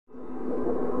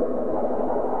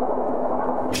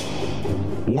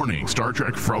Warning, Star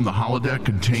Trek From the Holodeck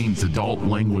contains adult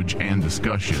language and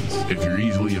discussions. If you're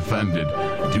easily offended,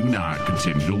 do not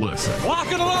continue to listen. Lock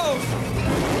and load!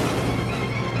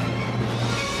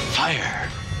 Fire.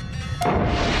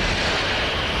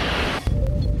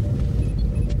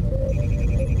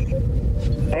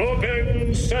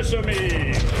 Open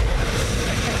sesame!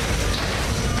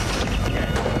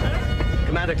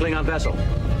 Commander Klingon vessel.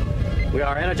 We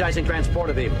are energizing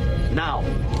transporter beam. Now.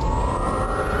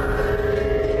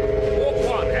 Warp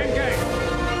 1, engage!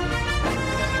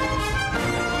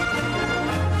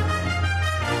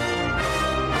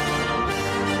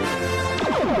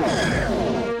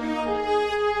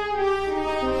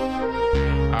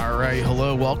 All right,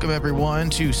 hello, welcome everyone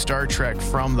to Star Trek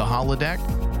From the Holodeck.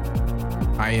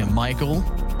 I am Michael,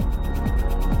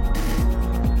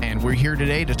 and we're here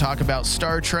today to talk about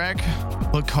Star Trek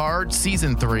Picard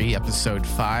Season 3, Episode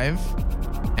 5.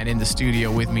 And in the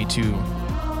studio with me to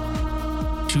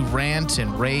rant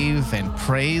and rave and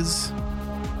praise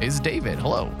is David.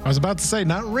 Hello. I was about to say,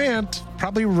 not rant,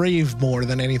 probably rave more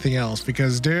than anything else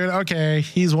because, dude, okay,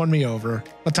 he's won me over.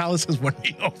 Natalis has won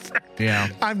me over. Yeah.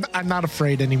 I'm not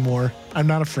afraid anymore. I'm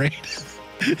not afraid.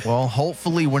 Well,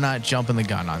 hopefully we're not jumping the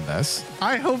gun on this.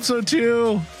 I hope so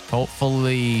too.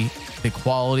 Hopefully the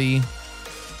quality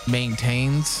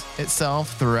maintains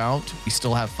itself throughout. We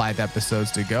still have 5 episodes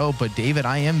to go, but David,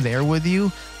 I am there with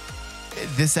you.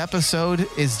 This episode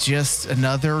is just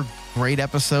another great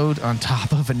episode on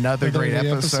top of another great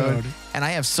episode. And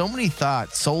I have so many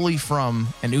thoughts solely from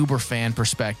an Uber fan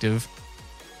perspective.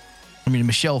 I mean,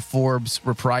 Michelle Forbes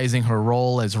reprising her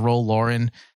role as Ro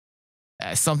Lauren,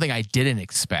 something I didn't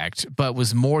expect, but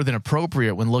was more than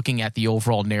appropriate when looking at the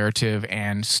overall narrative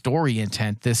and story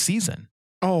intent this season.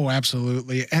 Oh,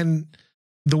 absolutely. And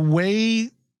the way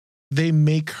they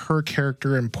make her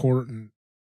character important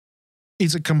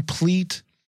is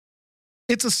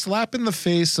it's a slap in the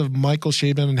face of Michael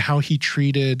Chabon and how he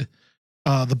treated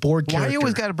the Borg character. Why you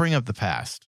always got to bring up the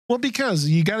past? Well, because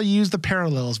you got to use the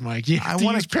parallels, Mike. I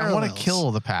want to kill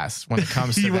the past when it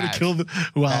comes to you want to kill the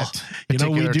we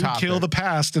do kill the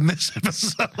past in this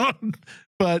episode.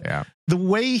 But yeah. the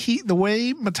way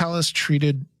Matalis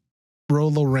treated Ro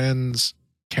Lauren's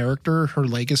character, her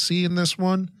legacy in this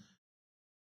one,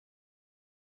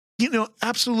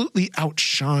 absolutely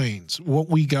outshines what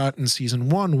we got in season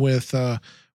 1 with the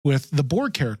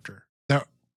Borg character that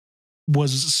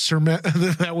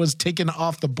was taken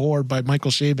off the board by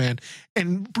Michael Chabon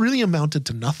and really amounted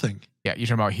to nothing. Yeah, you're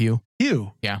talking about Hugh.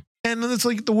 Yeah, and it's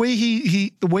like the way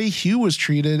the way Hugh was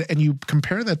treated, and you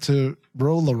compare that to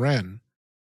Ro Lauren,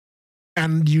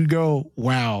 and you go,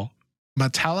 wow.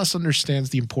 Matalis understands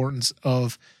the importance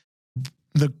of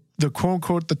the quote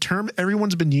unquote, the term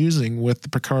everyone's been using with the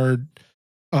Picard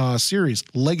series,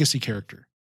 legacy character.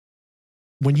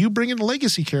 When you bring in a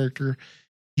legacy character,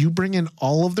 you bring in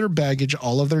all of their baggage,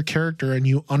 all of their character, and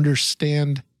you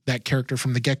understand that character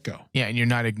from the get-go. Yeah, and you're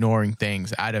not ignoring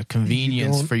things out of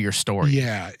convenience for your story.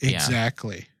 Yeah,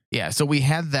 exactly. Yeah, so we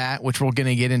had that, which we're going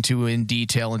to get into in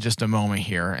detail in just a moment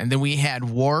here. And then we had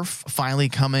Worf finally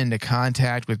come into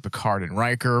contact with Picard and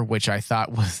Riker, which I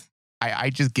thought was, I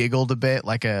just giggled a bit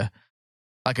like a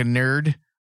nerd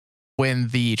when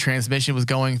the transmission was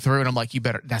going through. And I'm like,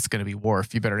 that's going to be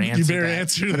Worf. You better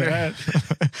answer that.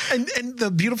 And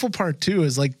the beautiful part too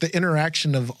is like the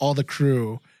interaction of all the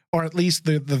crew, or at least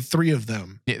the 3 of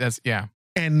them. Yeah.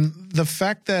 And the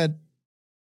fact that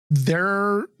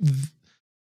their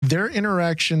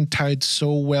interaction tied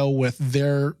so well with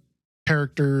their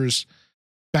characters'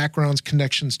 backgrounds,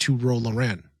 connections to Ro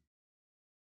Lauren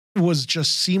was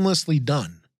just seamlessly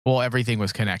done. Well, everything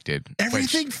was connected.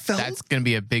 Everything felt that's going to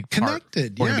be a big part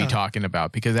connected. We're going to be talking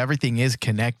about, because everything is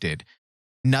connected.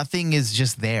 Nothing is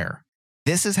just there.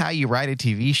 This is how you write a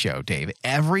TV show, Dave.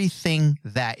 Everything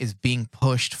that is being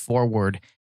pushed forward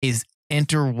is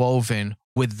interwoven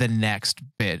with the next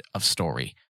bit of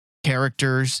story.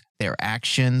 Characters, their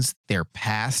actions, their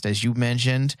past, as you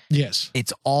mentioned. Yes.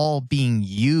 It's all being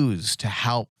used to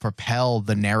help propel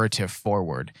the narrative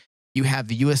forward. You have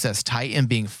the USS Titan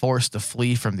being forced to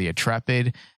flee from the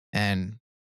Intrepid, and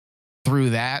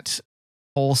through that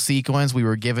whole sequence, we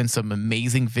were given some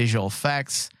amazing visual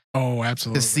effects. Oh,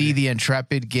 absolutely. To see the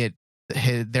Intrepid get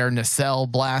their nacelle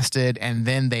blasted, and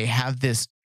then they have this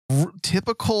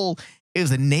typical, it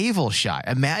was a naval shot.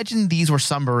 Imagine these were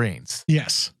submarines.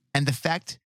 Yes. And the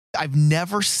fact, I've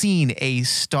never seen a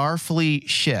Starfleet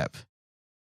ship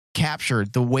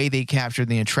captured the way they captured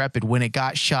the Intrepid when it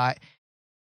got shot.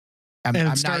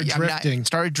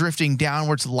 Started drifting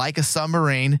downwards like a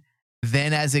submarine.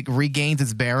 Then as it regains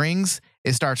its bearings,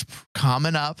 it starts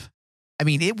coming up. I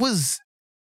mean, it was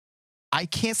I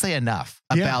can't say enough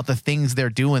about the things they're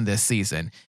doing this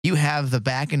season. You have the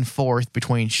back and forth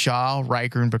between Shaw,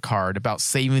 Riker, and Picard about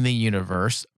saving the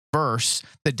universe versus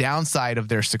the downside of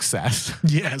their success.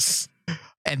 Yes.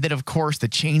 And then, of course, the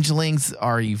changelings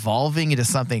are evolving into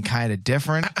something kind of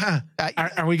different.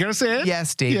 Are we going to say it?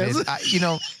 Yes, David.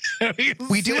 Yes.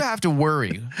 We do have to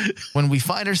worry when we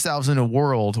find ourselves in a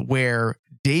world where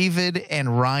David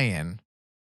and Ryan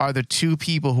are the two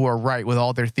people who are right with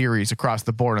all their theories across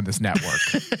the board on this network.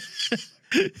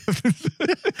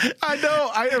 I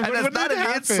know. And that's not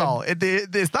an insult.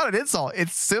 It's not an insult.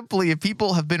 It's simply, if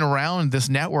people have been around this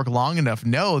network long enough,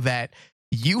 know that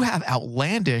you have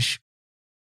outlandish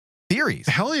theories.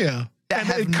 Hell yeah. That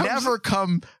have never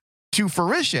come to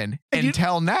fruition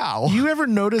until now. You ever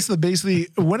notice that basically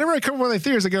whenever I come up with my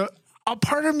theories, I go, a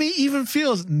part of me even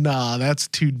feels, nah, that's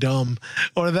too dumb,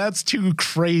 or that's too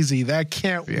crazy. That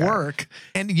can't work.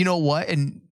 And you know what?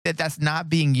 And that's not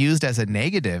being used as a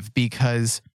negative,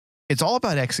 because it's all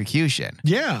about execution.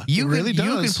 Yeah, you really does.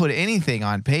 You can put anything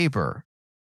on paper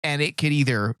and it could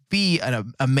either be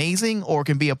an amazing or it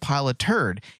can be a pile of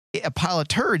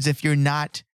turds if you're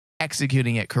not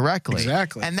executing it correctly.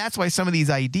 Exactly. And that's why some of these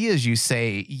ideas you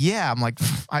say, I'm like,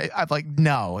 I'm like,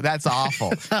 no, that's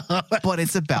awful. But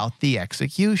it's about the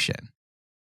execution.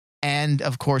 And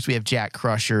of course, we have Jack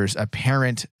Crusher's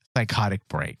apparent psychotic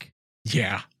break.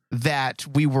 Yeah. That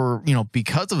we were,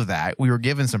 because of that, we were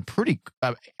given some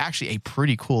actually a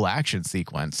pretty cool action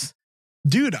sequence.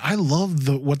 Dude, I love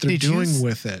what they're doing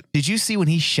with it. Did you see when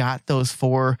he shot those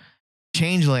 4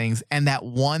 changelings and that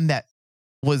one that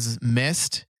was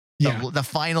missed? The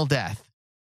final death.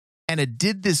 And it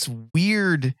did this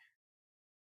weird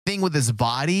thing with his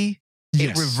body.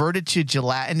 Yes. It reverted to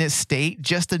gelatinous state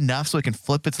just enough so it can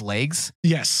flip its legs.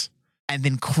 Yes. And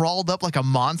then crawled up like a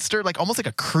monster, like almost like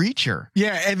a creature.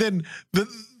 Yeah. And then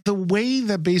the way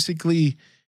that basically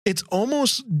it's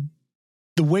almost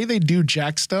the way they do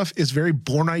Jack stuff is very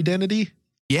Bourne Identity.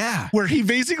 Yeah. Where he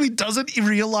basically doesn't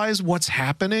realize what's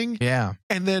happening. Yeah.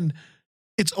 And then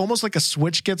it's almost like a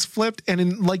switch gets flipped. And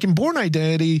in Bourne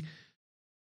Identity,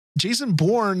 Jason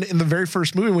Bourne in the very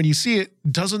first movie, when you see it,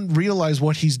 doesn't realize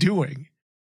what he's doing.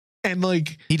 And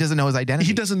he doesn't know his identity.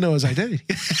 He doesn't know his identity.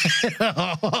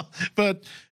 But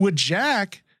with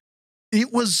Jack,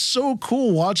 it was so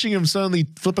cool watching him suddenly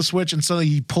flip a switch and suddenly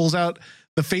he pulls out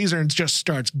the phaser and just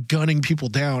starts gunning people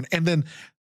down. And then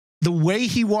the way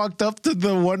he walked up to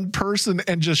the one person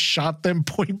and just shot them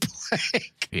point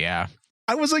blank. Yeah.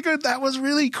 I was like, that was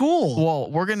really cool.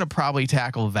 Well, we're going to probably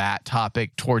tackle that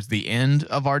topic towards the end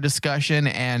of our discussion.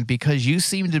 And because you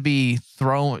seem to be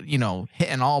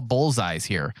hitting all bullseyes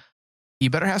here, you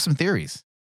better have some theories,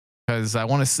 because I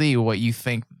want to see what you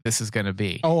think this is going to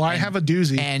be. Oh, I have a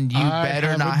doozy. And you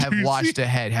better not have watched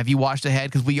ahead. Have you watched ahead?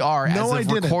 Because we are, as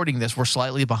of recording this, we're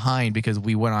slightly behind because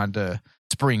we went on to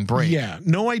spring break. Yeah.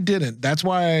 No, I didn't. That's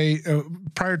why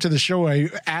prior to the show, I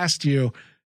asked you,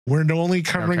 we're only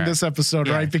covering this episode,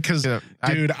 right? Because,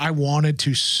 dude, I wanted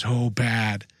to so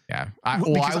bad. Yeah. I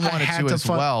wanted to as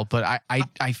well. But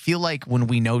I feel like when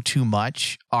we know too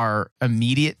much, our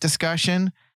immediate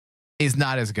discussion is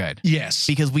not as good. Yes.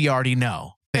 Because we already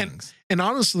know things. And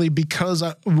honestly, because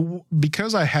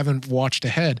I haven't watched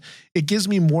ahead, it gives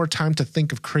me more time to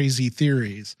think of crazy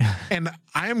theories. And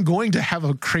I am going to have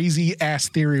a crazy ass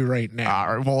theory right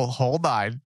now. Well, hold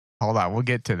on. We'll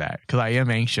get to that because I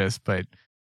am anxious, but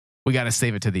we got to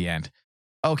save it to the end.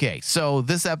 Okay, so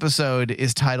this episode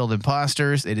is titled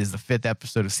Imposters. It is the 5th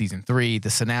episode of season 3. The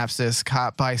synopsis: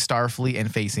 caught by Starfleet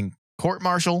and facing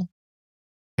court-martial,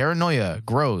 paranoia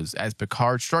grows as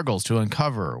Picard struggles to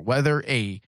uncover whether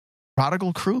a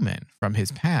prodigal crewman from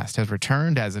his past has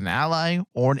returned as an ally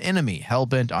or an enemy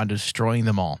hell-bent on destroying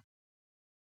them all.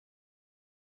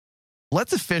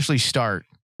 Let's officially start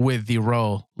with the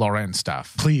Ro Loren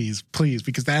stuff. Please,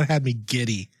 because that had me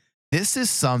giddy. This is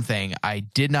something I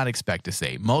did not expect to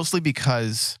say, mostly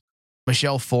because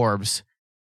Michelle Forbes,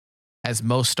 as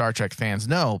most Star Trek fans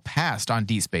know, passed on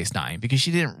Deep Space Nine because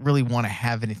she didn't really want to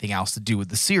have anything else to do with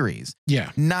the series.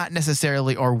 Yeah. Not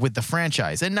necessarily, or with the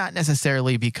franchise, and not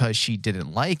necessarily because she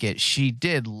didn't like it. She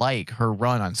did like her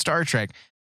run on Star Trek,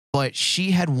 but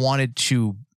she had wanted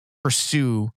to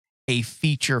pursue a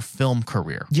feature film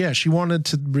career. Yeah, she wanted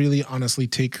to really honestly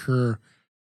take her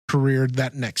career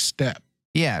that next step.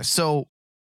 Yeah, so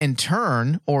in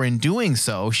turn, or in doing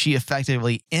so, she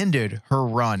effectively ended her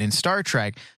run in Star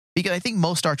Trek, because I think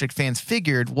most Star Trek fans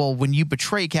figured, well, when you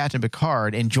betray Captain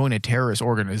Picard and join a terrorist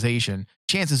organization,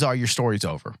 chances are your story's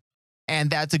over. And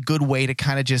that's a good way to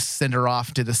kind of just send her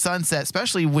off to the sunset,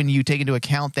 especially when you take into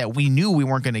account that we knew we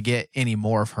weren't going to get any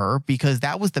more of her, because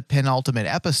that was the penultimate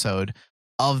episode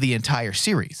of the entire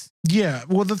series. Yeah.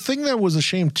 Well, the thing that was a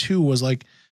shame too was like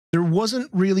there wasn't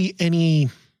really any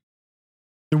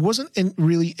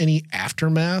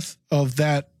aftermath of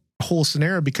that whole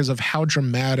scenario because of how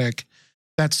dramatic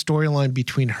that storyline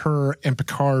between her and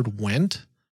Picard went.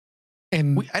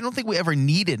 And I don't think we ever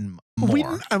needed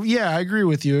more. Yeah, I agree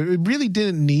with you. It really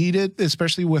didn't need it,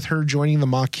 especially with her joining the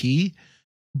Maquis.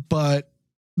 But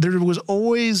there was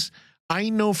always, I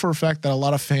know for a fact that a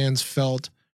lot of fans felt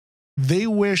they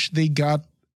wish they got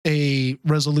a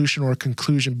resolution or a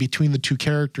conclusion between the two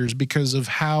characters because of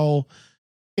how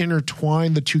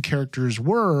intertwined the two characters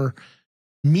were,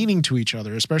 meaning to each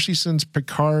other, especially since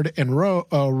Picard and Ro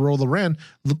Loren,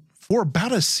 for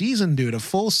about a season, dude, a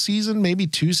full season, maybe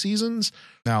 2 seasons.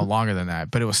 No, longer than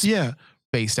that, but it was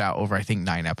spaced out over, I think,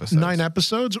 9 episodes. 9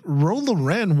 episodes. Ro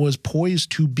Loren was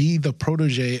poised to be the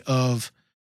protege of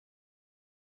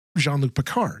Jean-Luc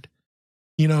Picard.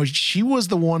 You know, she was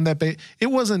the one that it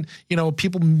wasn't, you know,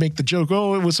 people make the joke,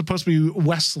 oh, it was supposed to be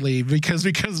Wesley because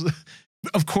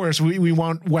of course we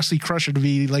want Wesley Crusher to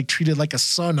be like treated like a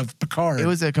son of Picard. It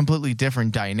was a completely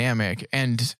different dynamic.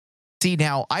 And see,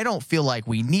 now I don't feel like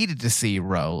we needed to see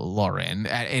Ro Loren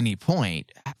at any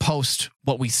point post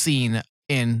what we've seen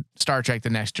in Star Trek The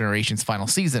Next Generation's final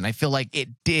season. I feel like it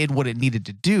did what it needed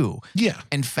to do. Yeah.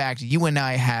 In fact, you and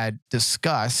I had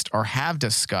discussed or have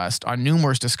discussed on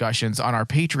numerous discussions on our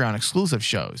Patreon exclusive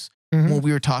shows when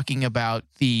we were talking about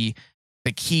the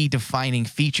key defining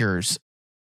features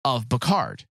of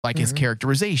Picard, like his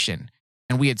characterization.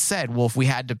 And we had said, well, if we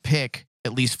had to pick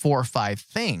at least 4 or 5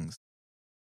 things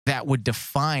that would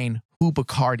define who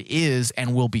Picard is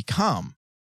and will become.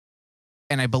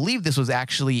 And I believe this was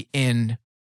actually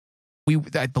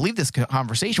I believe this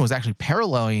conversation was actually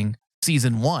paralleling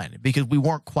season 1 because we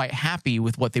weren't quite happy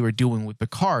with what they were doing with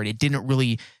Picard. It didn't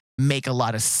really make a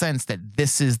lot of sense that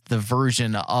this is the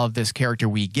version of this character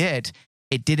we get.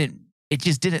 It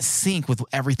just didn't sync with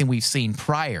everything we've seen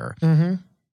prior.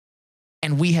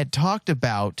 And we had talked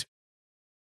about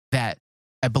that.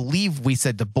 I believe we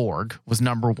said the Borg was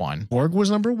number 1. Borg was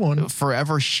number 1.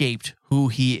 Forever shaped who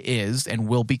he is and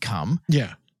will become.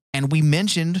 Yeah. And we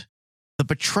mentioned the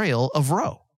betrayal of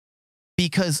Ro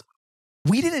because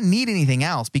we didn't need anything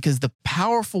else because the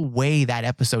powerful way that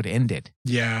episode ended.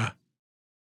 Yeah.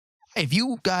 If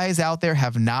you guys out there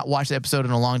have not watched the episode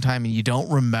in a long time and you don't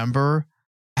remember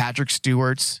Patrick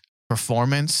Stewart's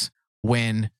performance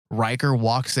when Riker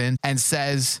walks in and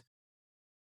says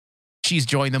she's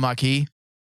joined the Maquis,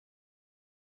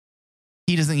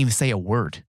 he doesn't even say a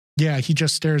word. Yeah, he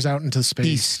just stares out into space.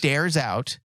 He stares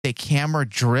out. The camera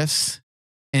drifts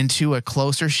into a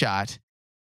closer shot.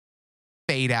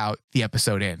 Fade out. The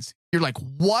episode ends. You're like,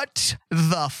 what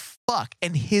the fuck?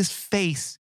 And his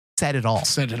face said it all.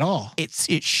 Said it all.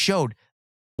 It showed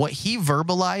what he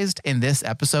verbalized in this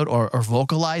episode or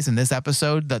vocalized in this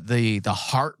episode, the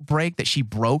heartbreak that she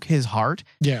broke his heart.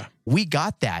 Yeah. We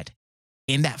got that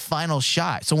in that final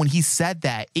shot. So when he said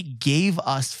that, it gave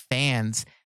us fans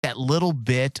that little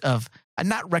bit of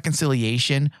not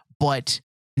reconciliation, but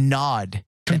nod.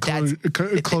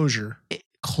 Closure.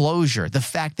 Closure. The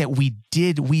fact that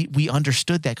we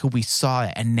understood that because we saw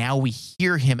it, and now we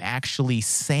hear him actually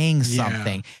saying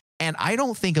something. And I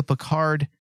don't think a Picard,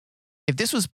 if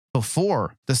this was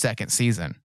before the 2nd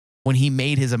season, when he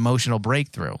made his emotional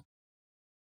breakthrough,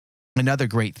 another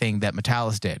great thing that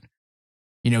Metalis did,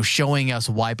 showing us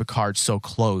why Picard's so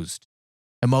closed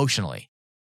emotionally.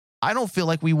 I don't feel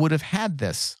like we would have had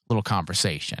this little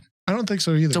conversation. I don't think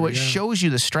so either. So it shows you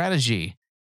the strategy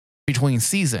between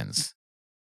seasons.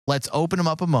 Let's open him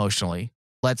up emotionally.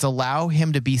 Let's allow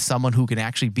him to be someone who can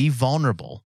actually be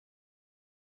vulnerable.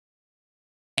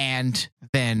 And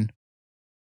then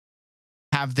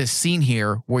have this scene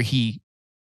here where he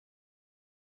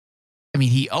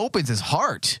opens his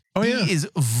heart. Oh, yeah. He is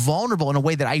vulnerable in a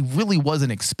way that I really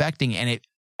wasn't expecting. And it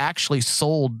actually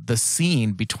sold the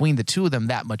scene between the two of them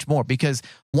that much more. Because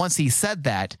once he said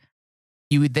that,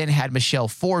 you then had Michelle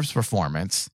Forbes'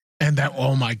 performance. And that,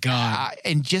 oh my God.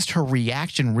 And just her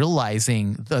reaction,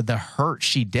 realizing the hurt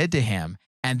she did to him,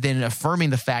 and then affirming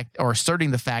the fact or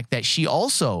asserting the fact that she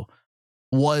also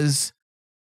was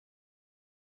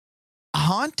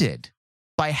haunted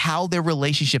by how their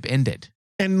relationship ended.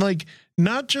 And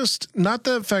not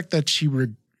the fact that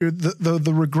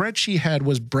the regret she had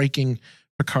was breaking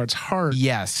Picard's heart.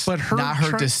 Yes. But not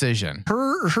her decision.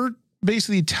 Her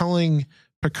basically telling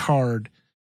Picard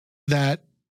that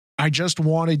I just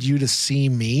wanted you to see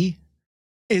me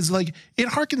is it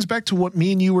harkens back to what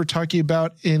me and you were talking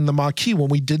about in the Maquis when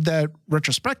we did that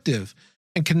retrospective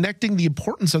and connecting the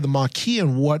importance of the Maquis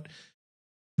and what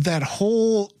that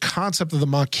whole concept of the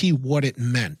Maquis, what it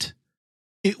meant.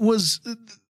 it was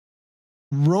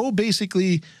Ro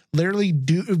basically literally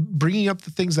bringing up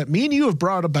the things that me and you have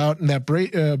brought about in that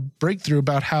breakthrough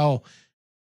about how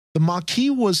the Maquis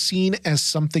was seen as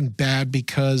something bad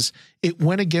because it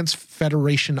went against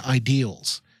Federation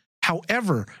ideals.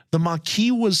 However, the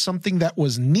Maquis was something that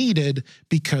was needed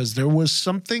because there was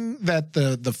something that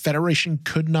the Federation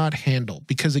could not handle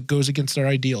because it goes against their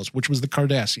ideals, which was the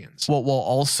Cardassians. Well,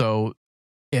 also,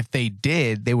 if they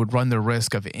did, they would run the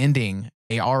risk of ending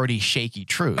a already shaky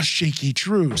truce. A shaky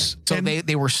truce. So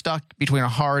they were stuck between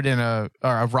a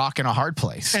rock and a hard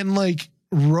place. And like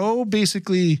Ro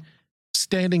basically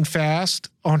standing fast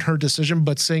on her decision,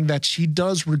 but saying that she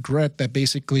does regret that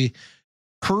basically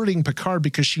hurting Picard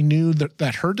because she knew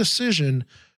that her decision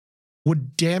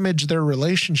would damage their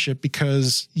relationship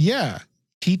because, yeah,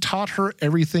 he taught her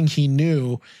everything he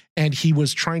knew and he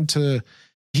was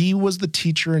the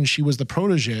teacher and she was the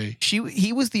protege.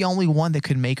 He was the only one that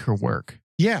could make her work.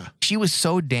 Yeah. She was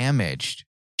so damaged.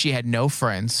 She had no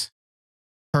friends.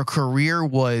 Her career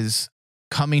was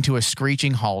coming to a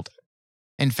screeching halt.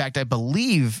 In fact, I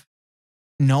believe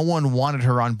no one wanted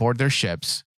her on board their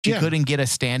ships. She couldn't get a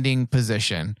standing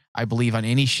position, I believe, on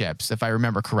any ships, if I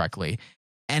remember correctly.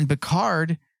 And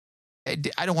Picard, I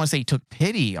don't want to say he took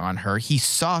pity on her. He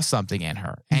saw something in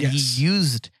her. And he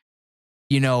used,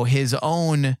 his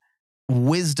own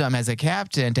wisdom as a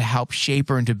captain to help shape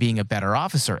her into being a better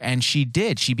officer. And she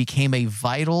did. She became a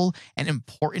vital and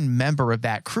important member of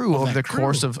that crew over the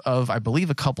course of, I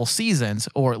believe, a couple seasons,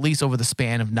 or at least over the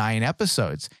span of 9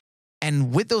 episodes.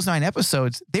 And with those 9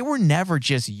 episodes, they were never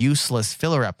just useless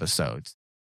filler episodes.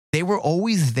 They were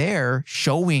always there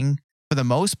showing, for the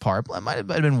most part, it might have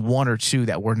been 1 or 2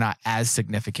 that were not as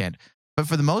significant. But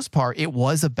for the most part, it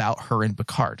was about her and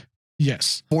Picard.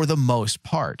 Yes. For the most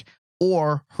part.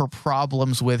 Or her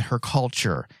problems with her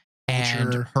culture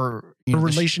and her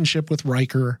relationship with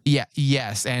Riker. Yeah.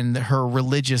 Yes. And her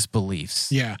religious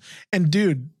beliefs. Yeah. And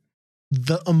dude,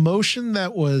 the emotion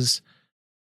that was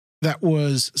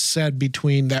said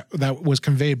between that was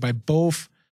conveyed by both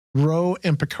Ro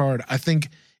and Picard, I think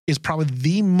is probably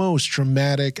the most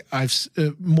dramatic.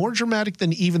 More dramatic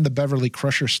than even the Beverly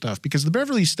Crusher stuff, because the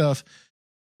Beverly stuff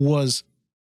was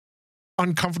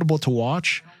uncomfortable to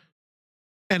watch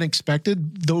and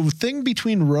expected. The thing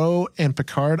between Ro and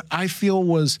Picard, I feel,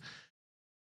 was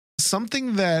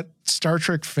something that Star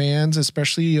Trek fans,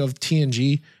 especially of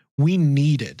TNG, we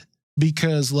needed,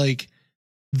 because like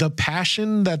the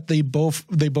passion that they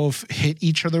both hit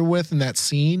each other with in that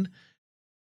scene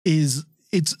is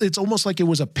it's almost like it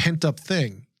was a pent up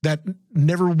thing that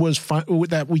never was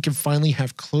that we can finally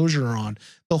have closure on.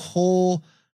 The whole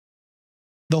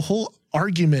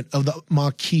argument of the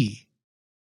Maquis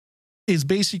is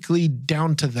basically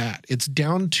down to that. It's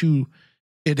down to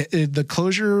the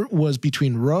closure was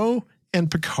between Ro and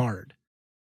Picard.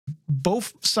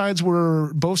 Both sides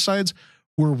were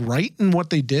right in what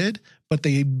they did, but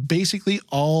they basically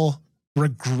all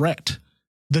regret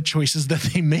the choices that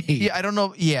they made. Yeah, I don't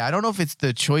know. Yeah, I don't know if it's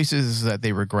the choices that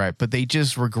they regret, but they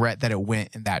just regret that it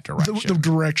went in that direction. The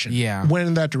direction. Yeah. Went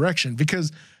in that direction,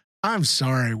 because I'm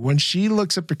sorry, when she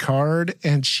looks at Picard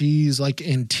and she's like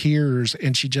in tears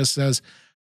and she just says,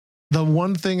 the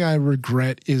one thing I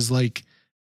regret is like,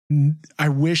 I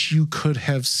wish you could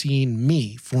have seen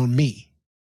me for me.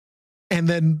 And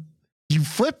then you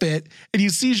flip it and you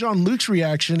see Jean-Luc's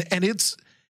reaction, and it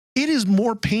is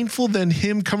more painful than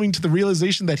him coming to the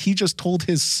realization that he just told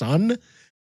his son,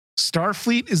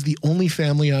 Starfleet is the only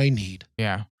family I need.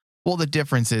 Yeah. Well, the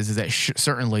difference is that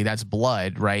certainly that's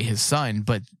blood, right? His son,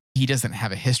 but he doesn't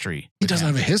have a history. He doesn't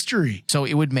have a history. So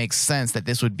it would make sense that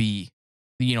this would be,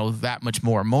 that much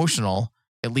more emotional,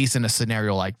 at least in a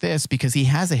scenario like this, because he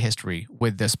has a history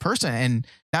with this person. And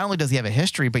not only does he have a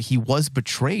history, but he was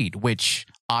betrayed, which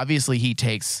obviously he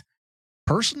takes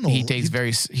personal. He takes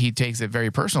it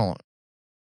very personal.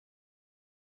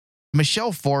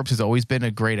 Michelle Forbes has always been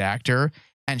a great actor,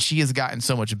 and she has gotten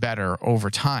so much better over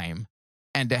time.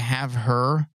 And to have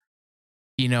her,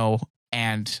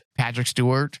 and Patrick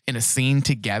Stewart in a scene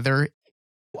together,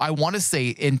 I want to say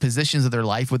in positions of their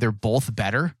life where they're both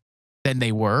better than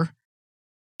they were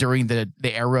during the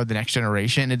era of The Next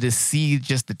Generation, and to see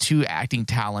just the two acting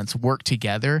talents work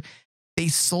together, they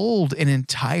sold an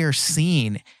entire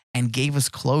scene and gave us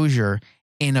closure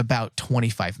in about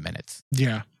 25 minutes.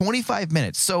 Yeah. 25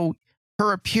 minutes. So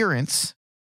her appearance,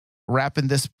 wrapping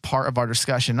this part of our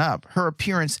discussion up, her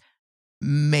appearance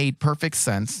made perfect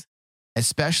sense,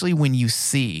 especially when you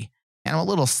see, and I'm a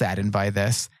little saddened by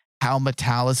this, how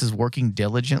Metalis is working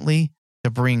diligently to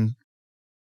bring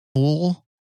full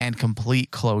and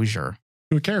complete closure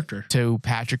to a character, to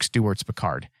Patrick Stewart's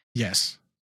Picard. Yes.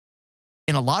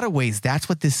 in a lot of ways, that's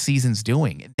what this season's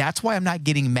doing. That's why I'm not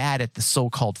getting mad at the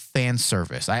so-called fan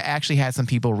service. I actually had some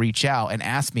people reach out and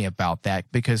ask me about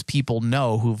that because people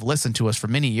know who've listened to us for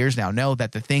many years now know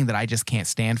that the thing that I just can't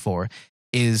stand for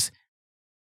is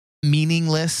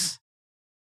meaningless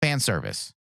fan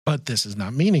service. But this is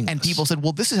not meaningless. And people said,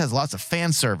 well, this has lots of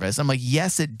fan service. I'm like,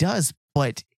 yes, it does,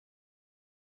 but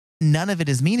none of it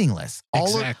is meaningless.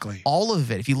 Exactly. All of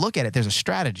it, if you look at it, there's a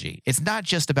strategy. It's not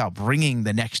just about bringing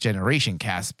the next generation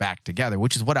cast back together,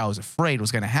 which is what I was afraid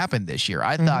was going to happen this year.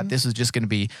 I thought this was just going to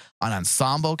be an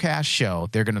ensemble cast show.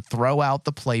 They're going to throw out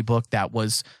the playbook that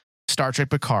was Star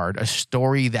Trek Picard, a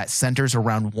story that centers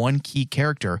around one key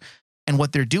character. And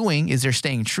what they're doing is they're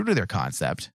staying true to their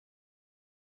concept,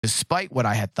 despite what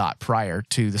I had thought prior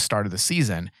to the start of the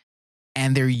season.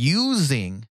 And they're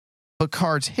using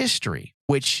Picard's history,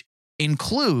 which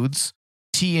includes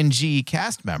TNG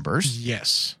cast members.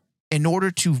 Yes. In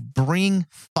order to bring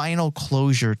final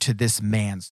closure to this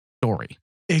man's story.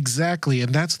 Exactly.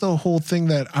 And that's the whole thing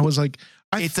that I was like,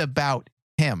 it's about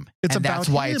him. It's and about that's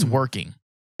why him. it's working.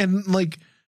 And like,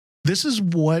 this is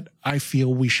what I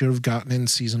feel we should have gotten in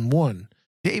season 1.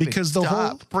 David, because the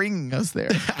whole bringing us there.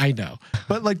 I know.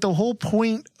 But like the whole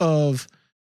point of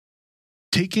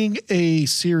taking a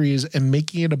series and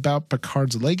making it about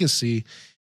Picard's legacy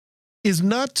is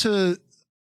not to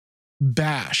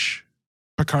bash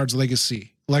Picard's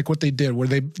legacy like what they did, where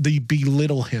they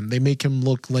belittle him. They make him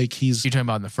look like he's... You're talking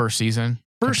about in the first season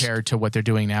compared to what they're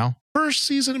doing now? First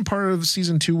season and part of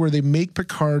season 2 where they make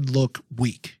Picard look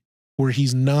weak, where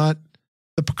he's not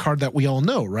the Picard that we all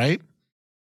know, right?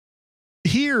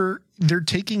 Here, they're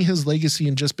taking his legacy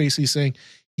and just basically saying,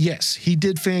 yes, he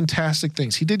did fantastic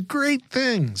things. He did great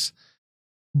things,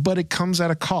 but it comes at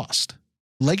a cost.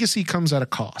 Legacy comes at a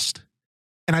cost.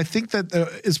 And I think that,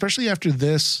 especially after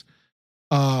this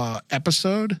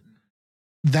episode,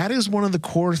 that is one of the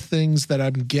core things that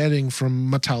I'm getting from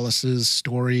Matalas's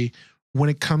story when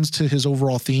it comes to his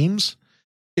overall themes,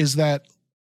 is that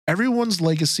everyone's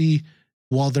legacy,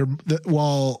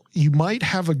 while you might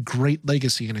have a great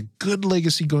legacy and a good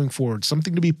legacy going forward,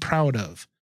 something to be proud of,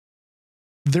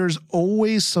 there's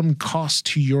always some cost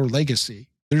to your legacy.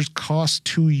 There's cost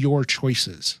to your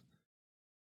choices.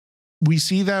 We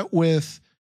see that with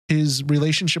his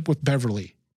relationship with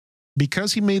Beverly.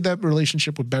 Because he made that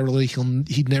relationship with Beverly,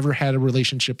 he never had a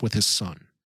relationship with his son.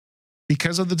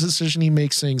 Because of the decision he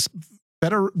makes saying,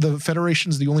 the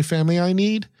Federation's the only family I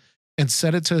need, and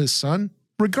said it to his son,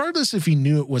 regardless if he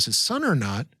knew it was his son or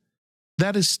not,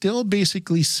 that is still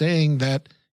basically saying that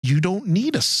you don't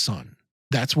need a son.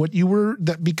 That's what you were,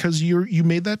 that because you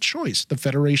made that choice. The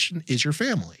Federation is your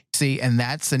family. See, and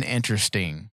that's an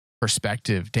interesting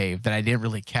perspective, Dave, that I didn't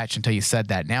really catch until you said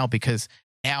that now, because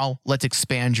now let's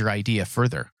expand your idea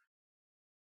further.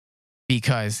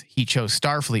 Because he chose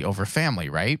Starfleet over family,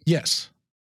 right? Yes.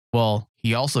 Well,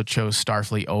 he also chose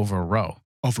Starfleet over Ro.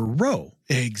 Over Ro.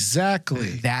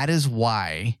 Exactly. That is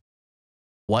why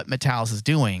what Matalas is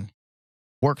doing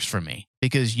works for me,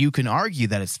 because you can argue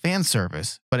that it's fan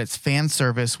service, but it's fan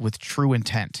service with true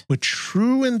intent. With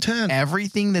true intent.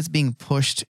 Everything that's being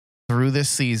pushed through this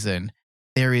season,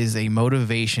 there is a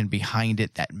motivation behind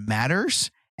it that matters.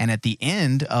 And at the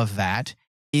end of that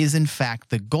is, in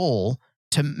fact, the goal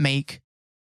to make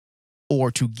or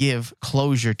to give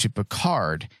closure to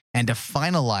Picard and to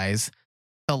finalize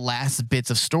the last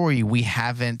bits of story we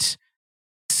haven't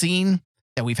seen,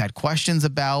 that we've had questions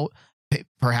about,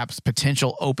 perhaps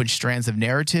potential open strands of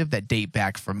narrative that date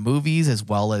back from movies as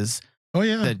well as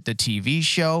the TV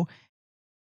show.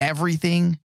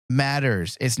 Everything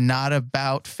matters. It's not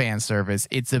about fan service.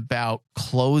 It's about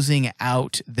closing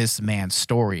out this man's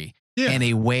story in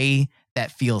a way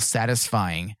that feels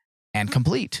satisfying and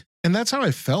complete. And that's how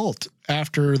I felt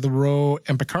after the Ro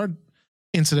and Picard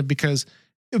incident, because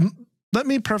let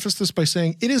me preface this by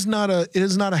saying it is not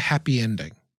a happy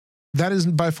ending. That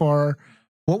isn't by far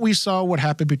what we saw. What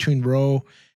happened between Ro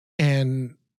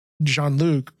and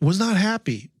Jean-Luc was not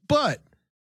happy. But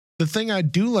the thing I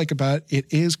do like about it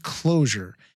is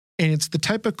closure. And it's the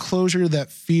type of closure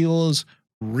that feels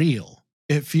real.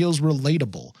 It feels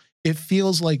relatable. It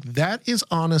feels like that is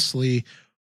honestly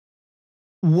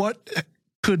what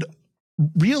could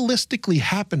realistically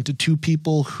happen to two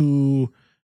people who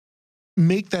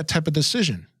make that type of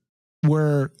decision,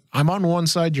 where I'm on one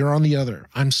side, you're on the other.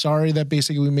 I'm sorry that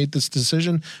basically we made this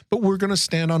decision, but we're going to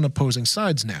stand on opposing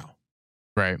sides now.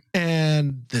 Right.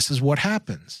 And this is what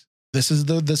happens. This is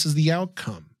the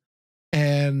outcome.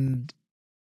 And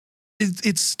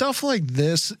it's stuff like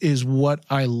this is what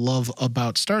I love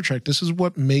about Star Trek. This is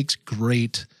what makes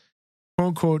great, quote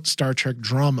unquote, Star Trek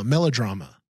drama,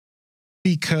 melodrama.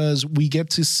 because we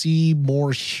get to see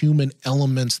more human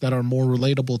elements that are more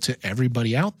relatable to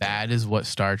everybody out there. That is what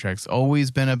Star Trek's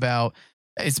always been about.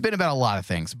 It's been about a lot of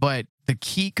things, but the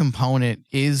key component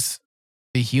is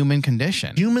the human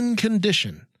condition. Human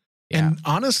condition. Yeah. And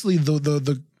honestly,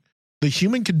 the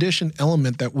human condition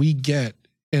element that we get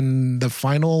in the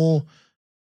final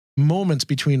moments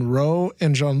between Ro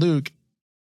and Jean-Luc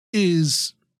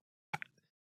is,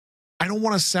 I don't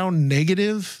want to sound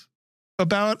negative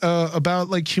about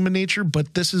like human nature,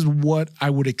 but this is what I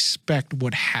would expect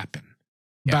would happen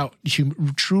about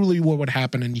truly what would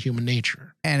happen in human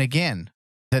nature. And again,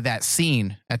 that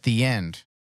scene at the end,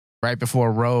 right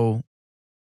before Ro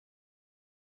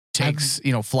takes,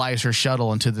 flies her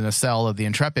shuttle into the nacelle of the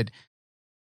Intrepid,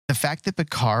 the fact that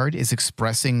Picard is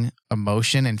expressing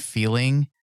emotion and feeling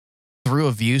through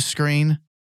a view screen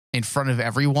in front of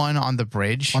everyone on the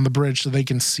bridge. On the bridge so they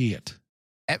can see it.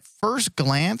 At first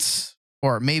glance,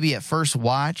 or maybe at first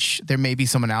watch, there may be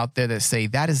someone out there that say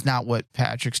that is not what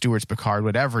Patrick Stewart's Picard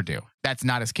would ever do. That's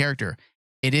not his character.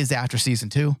 It is after season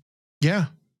 2. Yeah.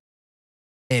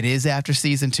 It is after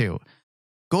season 2.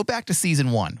 Go back to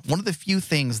season 1. One of the few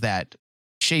things that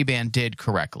Shaban did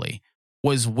correctly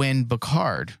was when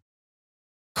Picard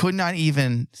could not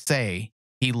even say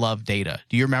he loved Data.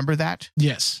 Do you remember that?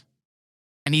 Yes.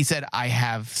 And he said, I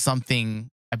have something,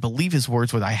 I believe his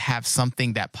words were, I have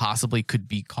something that possibly could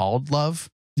be called love.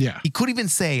 Yeah. He couldn't even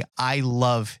say, I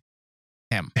love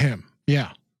him.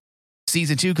 Yeah.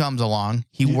 Season 2 comes along.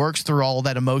 He works through all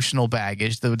that emotional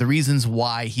baggage, the reasons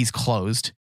why he's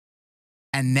closed.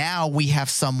 And now we have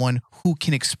someone who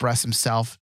can express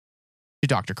himself to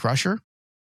Dr. Crusher,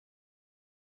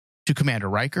 to Commander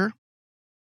Riker,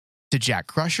 to Jack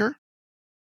Crusher,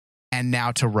 and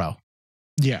now to Ro.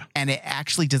 Yeah. And it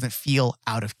actually doesn't feel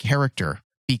out of character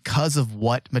because of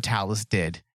what Metalis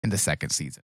did in the second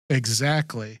season.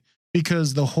 Exactly.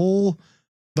 Because the whole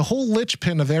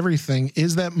linchpin of everything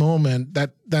is that moment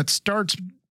that starts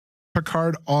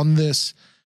Picard on this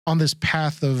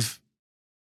path of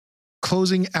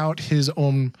closing out his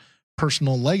own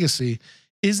personal legacy,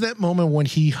 is that moment when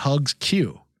he hugs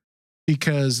Q,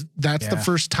 because that's the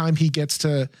first time he gets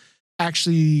to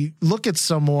actually look at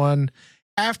someone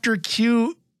after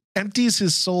Q empties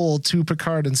his soul to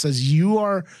Picard and says, you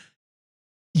are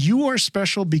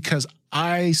special because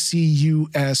I see you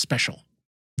as special.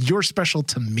 You're special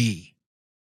to me.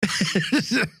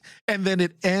 And then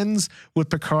it ends with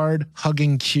Picard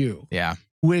hugging Q. Yeah.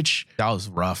 Which that was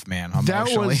rough, man.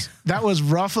 Emotionally. That was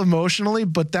rough emotionally,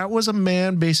 but that was a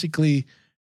man basically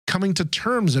coming to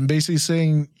terms and basically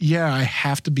saying, yeah, I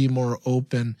have to be more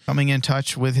open. Coming in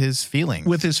touch with his feelings.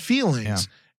 Yeah.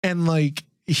 And like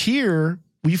here,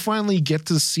 we finally get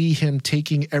to see him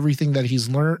taking everything that he's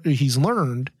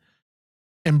learned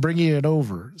and bringing it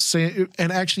over.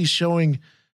 And actually showing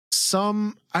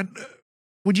some,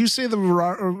 would you say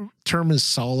the term is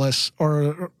solace,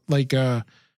 or like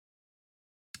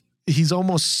he's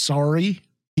almost sorry?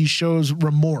 He shows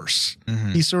remorse.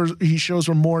 Mm-hmm. He shows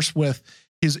remorse with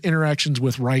his interactions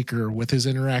with Riker, with his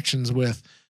interactions with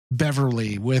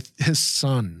Beverly, with his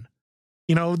son.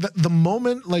 The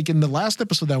moment, like in the last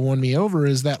episode that won me over,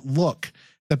 is that look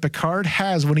that Picard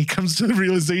has when he comes to the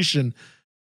realization,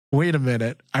 wait a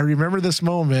minute, I remember this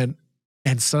moment,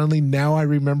 and suddenly now I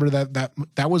remember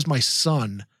that was my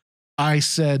son. I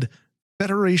said,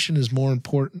 Federation is more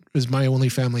important, is my only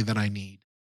family that I need.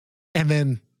 And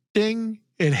then, ding,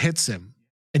 it hits him.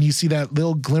 And you see that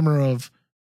little glimmer of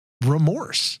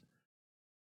remorse.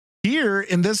 Here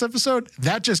in this episode,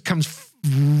 that just comes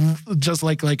just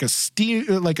like a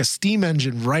steam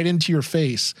engine right into your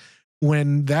face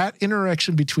when that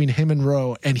interaction between him and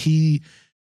Ro, and he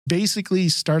basically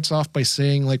starts off by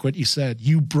saying, like what you said,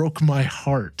 you broke my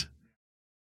heart.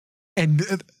 And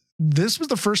this was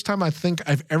the first time I think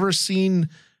I've ever seen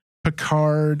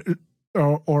Picard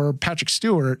or Patrick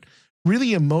Stewart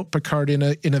really emote Picard in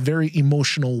a very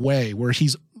emotional way where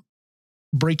he's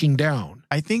breaking down.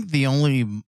 I think the only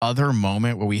other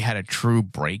moment where we had a true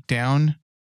breakdown,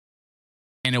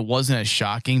 and it wasn't as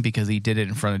shocking because he did it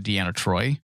in front of Deanna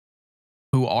Troi,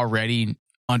 who already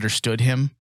understood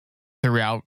him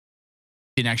throughout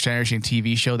the Next Generation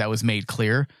TV show. That was made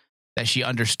clear that she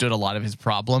understood a lot of his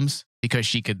problems because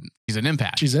she's an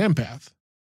empath. She's an empath.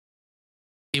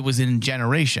 It was in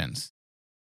Generations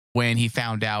when he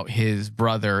found out his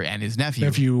brother and his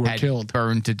nephew were had killed,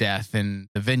 burned to death in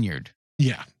the vineyard.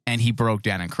 Yeah. And he broke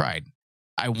down and cried.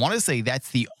 I want to say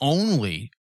that's the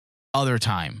only other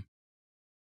time,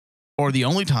 or the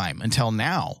only time until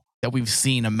now, that we've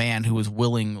seen a man who was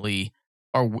willing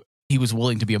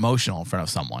to be emotional in front of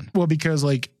someone. Well, because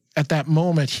like at that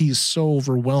moment, he's so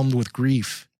overwhelmed with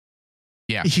grief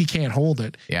he can't hold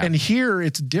it. Yeah. And here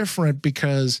it's different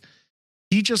because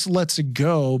he just lets it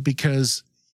go because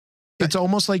it's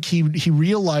almost like he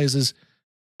realizes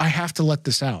I have to let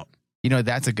this out.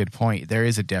 That's a good point. There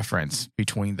is a difference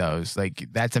between those. Like,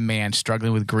 that's a man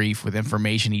struggling with grief, with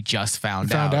information he just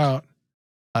found out,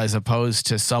 as opposed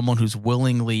to someone who's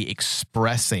willingly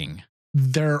expressing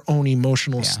their own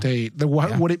emotional state,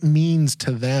 what it means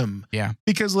to them. Yeah.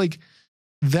 Because like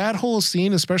that whole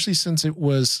scene, especially since it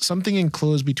was something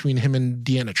enclosed between him and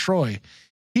Deanna Troi,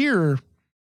 here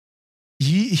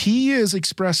he is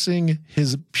expressing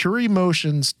his pure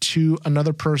emotions to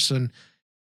another person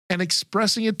and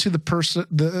expressing it to the person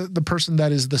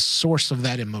that is the source of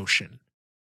that emotion.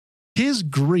 His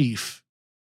grief,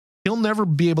 he'll never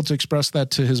be able to express that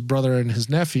to his brother and his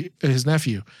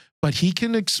nephew, but he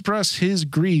can express his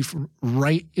grief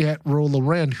right at Ro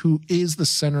Loren, who is the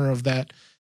center of that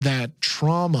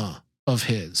trauma of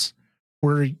his,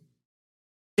 where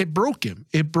it broke him.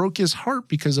 It broke his heart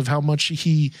because of how much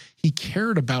he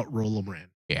cared about Ro Loren.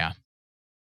 Yeah.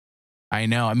 I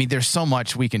know. I mean, there's so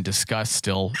much we can discuss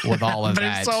still with all of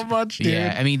that. There's so much, dude.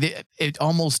 Yeah. I mean, it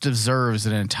almost deserves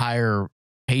an entire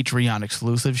Patreon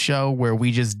exclusive show where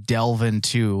we just delve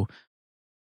into,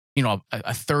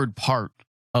 a third part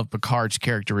of Picard's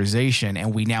characterization,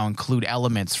 and we now include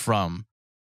elements from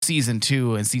season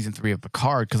 2 and season 3 of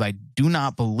Picard, because I do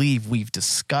not believe we've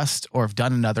discussed or have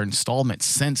done another installment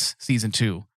since season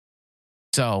 2.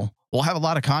 So we'll have a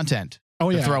lot of content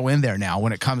to throw in there now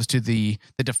when it comes to the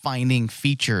defining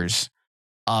features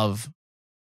of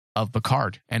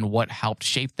Picard and what helped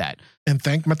shape that. And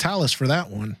thank Metalis for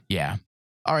that one. Yeah.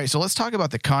 All right, so let's talk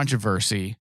about the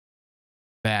controversy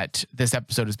that this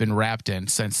episode has been wrapped in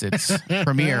since its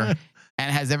premiere, and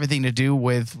it has everything to do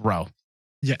with Ro.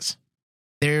 Yes.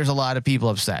 There's a lot of people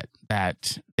upset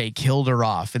that they killed her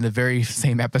off in the very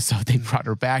same episode they brought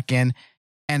her back in.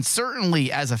 And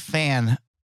certainly as a fan,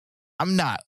 I'm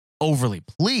not overly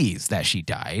pleased that she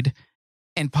died.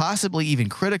 And possibly even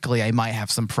critically, I might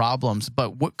have some problems.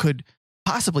 But what could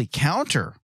possibly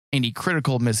counter any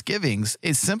critical misgivings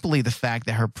is simply the fact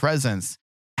that her presence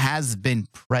has been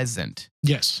present.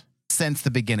 Yes. Since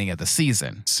the beginning of the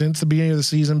season.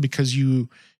 Because you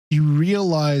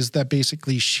realize that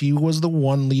basically she was the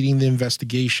one leading the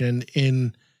investigation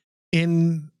in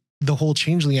the whole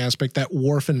changeling aspect that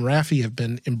Worf and Raffi have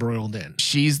been embroiled in.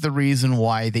 She's the reason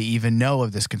why they even know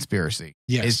of this conspiracy.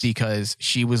 Yes. Is because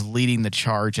she was leading the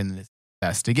charge in this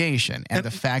investigation. And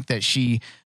the fact that she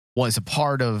was a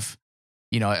part of,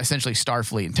 essentially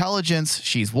Starfleet intelligence,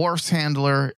 she's Worf's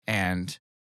handler, and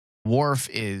Worf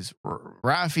is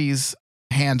Raffi's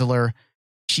handler.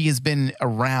 She has been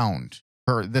around.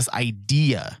 This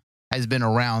idea has been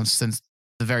around since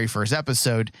the very first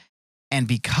episode. And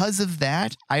because of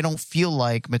that, I don't feel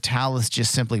like Metalis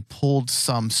just simply pulled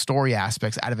some story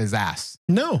aspects out of his ass.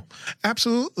 No,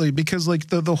 absolutely. Because like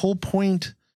the whole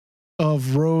point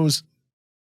of Ro's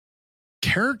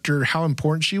character, how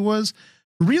important she was,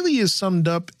 really is summed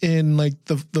up in like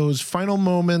those final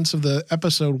moments of the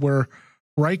episode where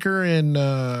Riker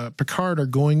and Picard are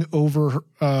going over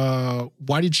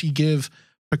why did she give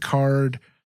Picard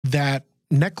that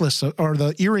necklace or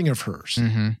the earring of hers.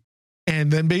 Mm-hmm.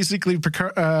 And then basically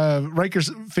Picard, Riker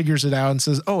figures it out and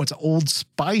says, oh, it's an old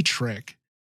spy trick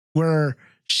where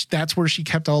that's where she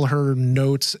kept all her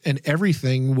notes and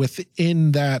everything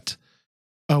within that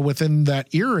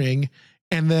earring.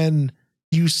 And then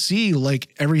you see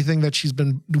like everything that she's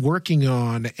been working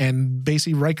on. And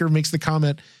basically Riker makes the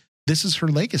comment, this is her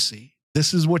legacy.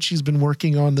 This is what she's been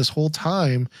working on this whole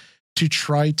time to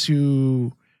try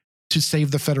to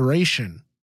save the Federation.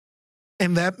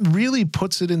 And that really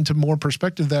puts it into more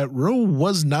perspective that Ro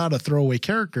was not a throwaway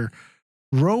character.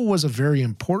 Ro was a very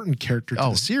important character to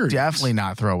the series. Definitely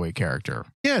not a throwaway character.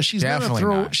 Yeah, she's definitely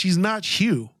not. She's not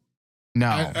Hugh.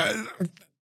 No.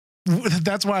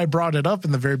 That's why I brought it up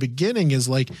in the very beginning is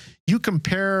like you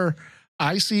compare.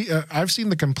 I've seen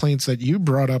the complaints that you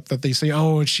brought up that they say,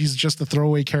 oh, she's just a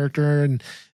throwaway character, and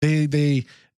they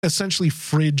essentially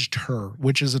fridged her,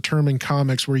 which is a term in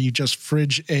comics where you just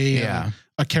fridge a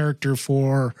character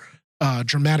for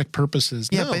dramatic purposes.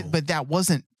 Yeah, no. but that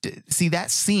wasn't. See, that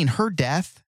scene, her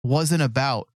death wasn't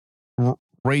about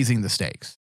raising the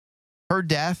stakes. Her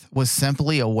death was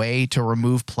simply a way to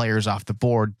remove players off the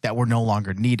board that were no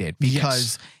longer needed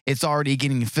because it's already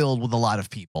getting filled with a lot of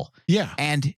people. Yeah.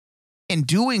 And in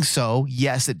doing so,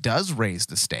 yes, it does raise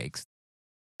the stakes.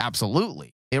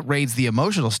 Absolutely. It raised the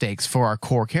emotional stakes for our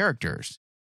core characters.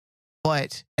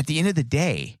 But at the end of the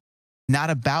day, not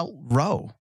about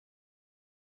Ro.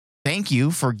 Thank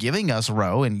you for giving us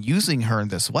Ro and using her in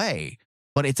this way,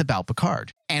 but it's about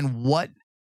Picard and what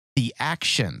the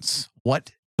actions,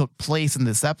 what took place in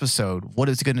this episode, what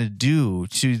it's going to do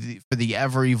for the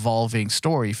ever evolving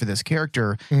story for this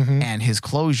character and his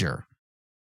closure.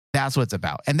 That's what it's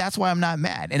about. And that's why I'm not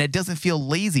mad. And it doesn't feel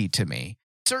lazy to me.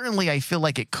 Certainly, I feel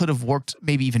like it could have worked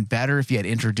maybe even better if you had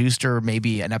introduced her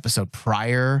maybe an episode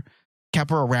prior, kept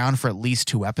her around for at least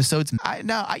 2 episodes.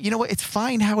 You know what? It's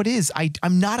fine how it is.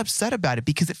 I'm not upset about it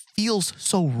because it feels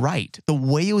so right. The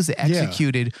way it was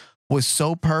executed was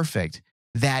so perfect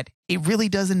that it really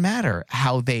doesn't matter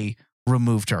how they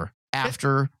removed her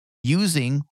after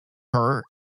using her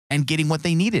and getting what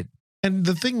they needed. And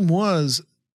the thing was,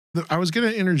 I was going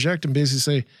to interject and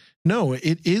basically say, no,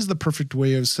 it is the perfect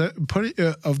way of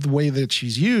of the way that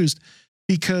she's used,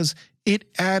 because it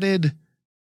added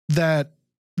that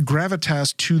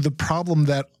gravitas to the problem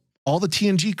that all the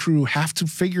TNG crew have to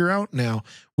figure out now,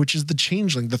 which is the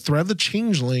changeling. The threat of the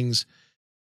changelings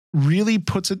really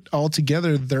puts it all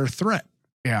together, their threat.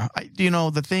 Yeah.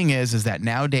 The thing is that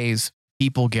nowadays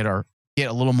people get a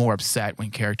little more upset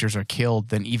when characters are killed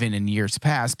than even in years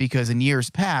past, because in years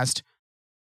past,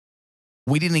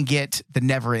 we didn't get the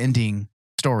never-ending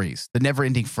stories, the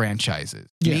never-ending franchises.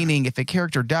 Yeah. Meaning, if a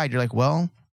character died, you're like, well,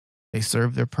 they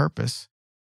served their purpose,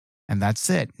 and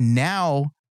that's it.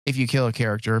 Now, if you kill a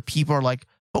character, people are like,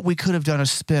 but we could have done a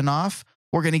spin-off.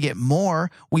 We're going to get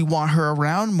more. We want her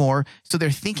around more. So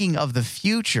they're thinking of the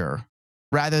future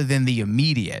rather than the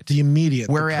immediate.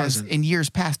 Whereas in years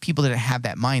past, people didn't have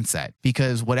that mindset,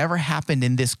 because whatever happened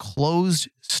in this closed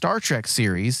Star Trek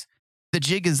series, the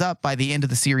jig is up by the end of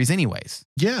the series anyways.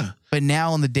 Yeah. But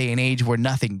now in the day and age where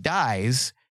nothing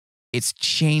dies, it's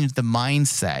changed the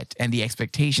mindset and the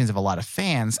expectations of a lot of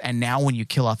fans. And now when you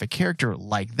kill off a character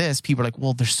like this, people are like,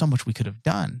 well, there's so much we could have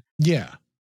done. Yeah.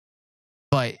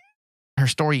 But her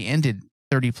story ended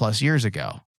 30 plus years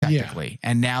ago, technically. Yeah.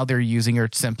 And now they're using her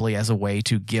simply as a way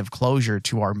to give closure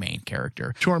to our main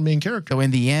character. So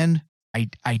in the end,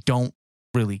 I don't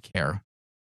really care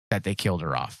that they killed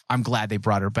her off. I'm glad they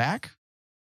brought her back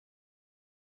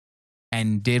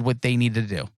and did what they needed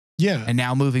to do. Yeah. And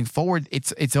now moving forward,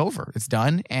 it's over. It's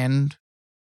done. And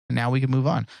now we can move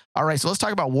on. All right. So let's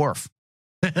talk about Worf.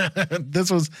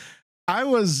 This was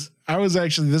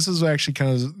actually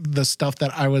kind of the stuff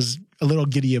that I was a little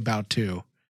giddy about too.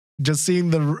 Just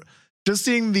seeing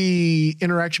the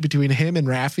interaction between him and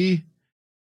Raffi.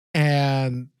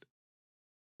 And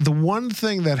the one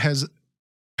thing that has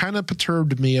kind of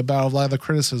perturbed me about a lot of the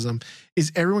criticism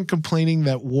is everyone complaining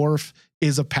that Worf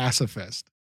is a pacifist.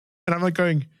 And I'm like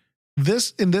going,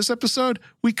 in this episode,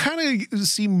 we kind of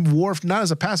see Worf not as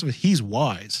a pacifist. He's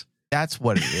wise. That's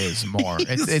what it is more.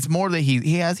 It's more that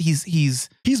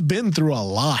he's been through a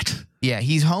lot. Yeah,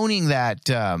 he's honing that,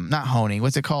 not honing,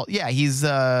 what's it called? Yeah, he's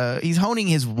honing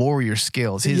his warrior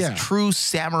skills, his true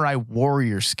samurai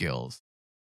warrior skills.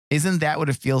 Isn't that what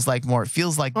it feels like more? It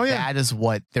feels like that is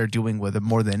what they're doing with it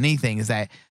more than anything, is that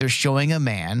they're showing a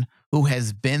man who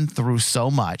has been through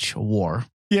so much war.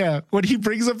 Yeah, when he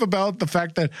brings up about the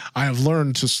fact that I have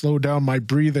learned to slow down my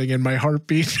breathing and my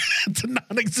heartbeat to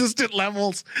non-existent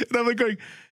levels. And I'm like going,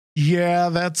 yeah,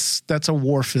 that's a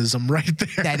Worfism right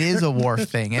there. That is a Worf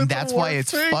thing. And that's why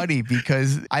it's funny,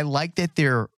 because I like that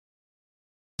they're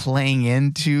playing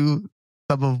into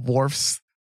some of Worf's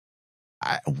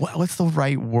what's the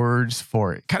right words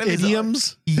for it? Kind of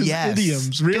idioms. Yes,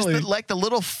 idioms. Really, just like the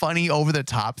little funny, over the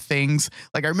top things.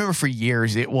 Like I remember for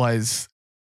years, it was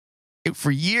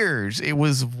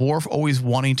Worf always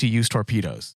wanting to use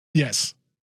torpedoes. Yes,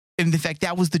 and in fact,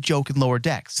 that was the joke in Lower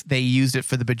Decks. They used it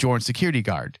for the Bajoran security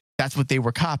guard. That's what they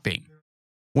were copying.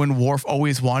 When Worf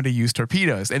always wanted to use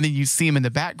torpedoes, and then you see him in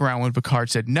the background when Picard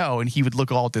said no, and he would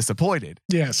look all disappointed.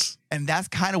 Yes. And that's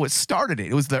kind of what started it.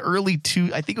 It was the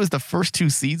the first 2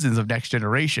 seasons of Next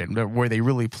Generation where they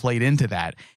really played into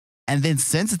that. And then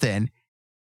since then,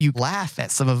 you laugh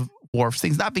at some of Worf's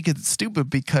things, not because it's stupid,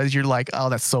 because you're like, oh,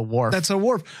 that's so Worf. That's so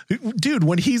Worf. Dude,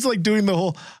 when he's like doing the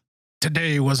whole,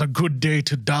 today was a good day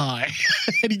to die.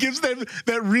 And he gives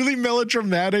that really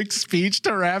melodramatic speech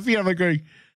to Raffi. I'm like going,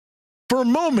 for a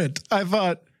moment, I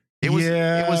thought it was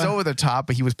over the top,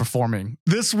 but he was performing.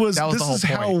 This is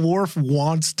how Worf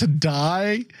wants to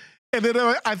die. And then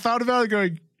I thought about it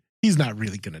going, he's not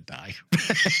really going to die.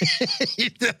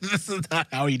 This is not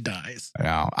how he dies.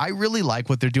 Yeah, I really like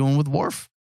what they're doing with Worf.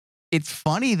 It's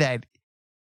funny that,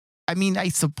 I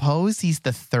suppose he's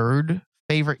the 3rd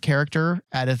favorite character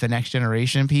out of the Next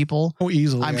Generation people. Oh,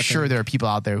 easily. I'm sure there are people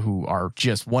out there who are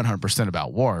just 100%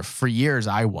 about Worf. For years,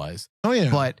 I was. Oh,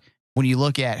 yeah. But when you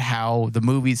look at how the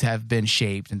movies have been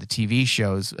shaped and the TV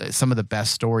shows, some of the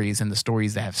best stories and the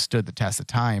stories that have stood the test of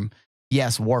time,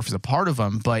 yes, Worf is a part of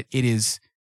them, but it is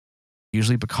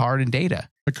usually Picard and Data.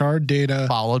 Picard, Data,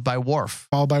 followed by Worf.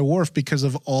 Because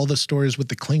of all the stories with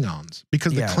the Klingons.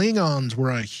 Because the Klingons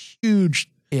were a huge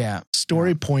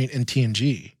story point in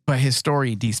TNG. But his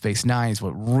story in Deep Space Nine is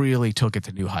what really took it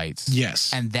to new heights.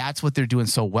 Yes. And that's what they're doing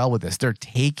so well with this. They're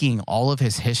taking all of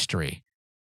his history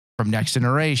from Next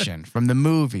Generation, from the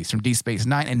movies, from Deep Space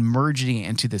Nine, and merging it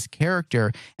into this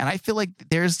character. And I feel like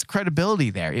there's credibility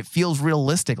there. It feels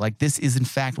realistic. Like this is, in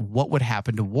fact, what would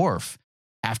happen to Worf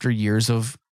after years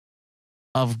of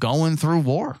going through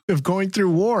war.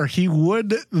 He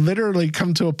would literally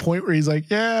come to a point where he's like,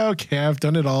 yeah, okay, I've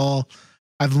done it all.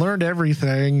 I've learned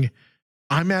everything.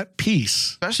 I'm at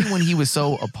peace. Especially when he was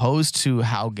so opposed to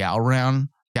how Galron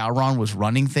was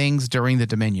running things during the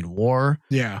Dominion War.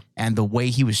 Yeah. And the way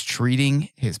he was treating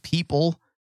his people.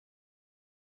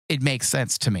 It makes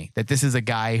sense to me that this is a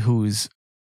guy who's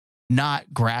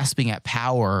not grasping at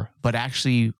power, but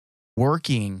actually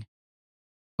working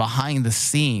behind the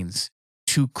scenes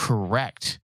to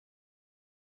correct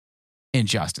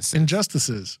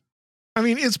injustices. I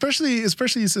mean, especially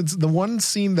since the one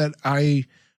scene that I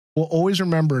will always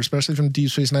remember, especially from Deep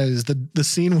Space Nine, is the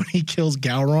scene when he kills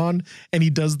Gowron and he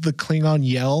does the Klingon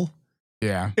yell.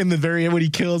 Yeah. In the very end when he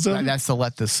kills him. That's to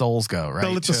let the souls go, right? To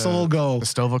let the soul go. To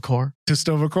Stovacor.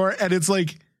 And it's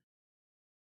like,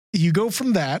 you go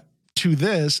from that to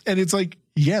this, and it's like,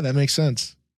 yeah, that makes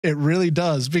sense. It really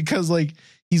does. Because like,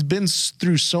 he's been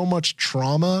through so much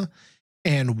trauma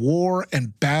and war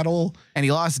and battle, and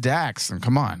he lost Dax. And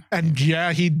come on, and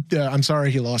I'm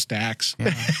sorry, he lost Dax. Yeah.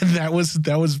 that was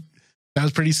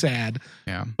pretty sad.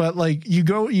 Yeah, but like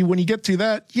when you get to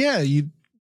that, you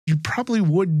probably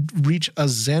would reach a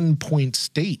Zen point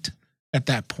state at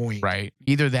that point, right?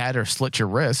 Either that or slit your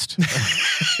wrist.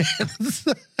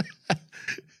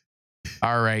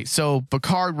 All right, so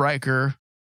Picard, Riker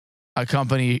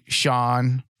accompany Shaw.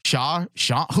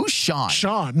 Who's Sean?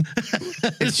 Sean.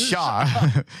 It's Shaw.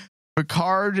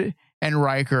 Picard and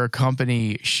Riker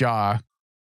accompany Shaw,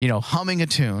 humming a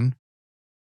tune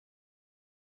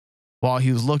while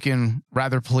he was looking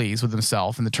rather pleased with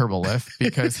himself in the turbolift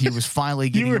because he was finally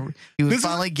getting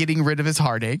rid of his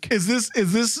heartache. Is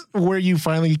this where you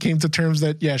finally came to terms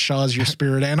that Shaw's your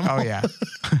spirit animal? Oh yeah.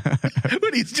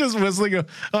 When he's just whistling, oh,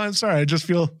 I'm sorry,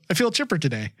 I feel chipper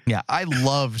today. Yeah, I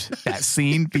loved that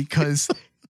scene because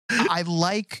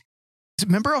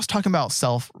remember I was talking about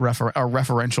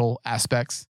referential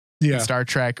aspects in Star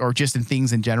Trek or just in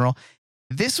things in general.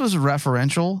 This was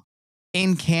referential,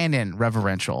 in canon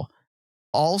reverential.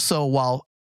 Also, while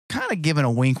kind of giving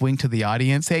a wink to the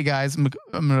audience, hey guys, I'm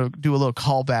going to do a little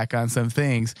callback on some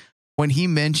things. When he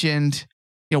mentioned,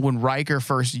 when Riker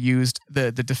first used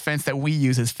the defense that we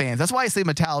use as fans, that's why I say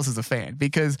Metalis is a fan,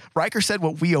 because Riker said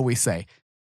what we always say.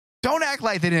 Don't act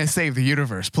like they didn't save the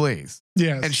universe, please.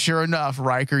 Yes. And sure enough,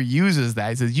 Riker uses that.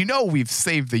 He says, we've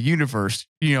saved the universe,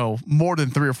 more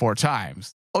than 3 or 4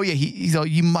 times. Oh, yeah. He's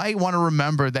you might want to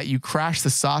remember that you crashed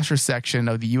the saucer section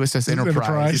of the USS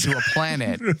Enterprise into a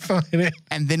planet.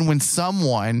 And then when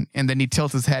someone, and then he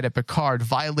tilts his head at Picard,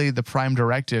 violated the Prime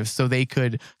Directive so they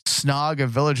could snog a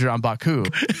villager on Baku,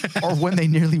 or when they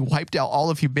nearly wiped out all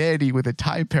of humanity with a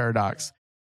time paradox.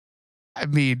 I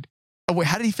mean, oh, wait,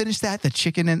 how did he finish that? The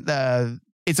chicken and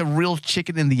it's a real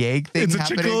chicken and the egg thing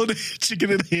happening. It's a chicken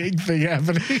and the egg thing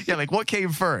happening. Yeah, like what came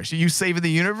first? You saving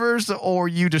the universe or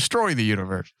you destroying the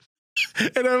universe?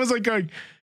 And I was like going,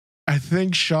 I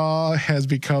think Shaw has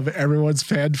become everyone's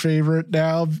fan favorite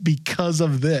now because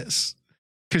of this.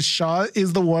 Because Shaw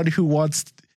is the one who's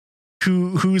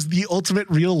the ultimate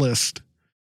realist.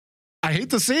 I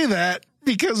hate to say that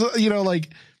because,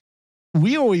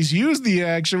 we always use the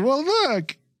action. Well,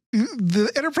 look. The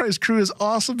Enterprise crew is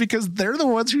awesome because they're the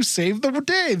ones who saved the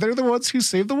day. They're the ones who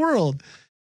saved the world.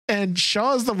 And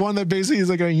Shaw is the one that basically is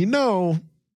like, the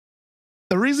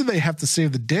reason they have to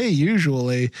save the day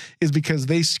usually is because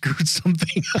they screwed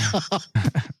something up.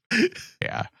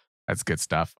 Yeah, that's good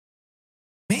stuff.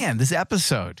 Man, this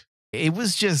episode, it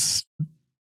was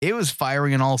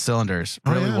firing on all cylinders. It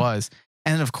really was.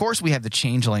 And of course, we have the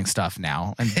changeling stuff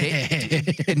now. And,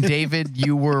 and David,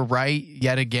 you were right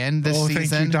yet again this season.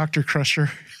 Thank you, Dr.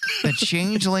 Crusher. The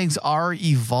changelings are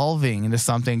evolving into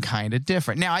something kind of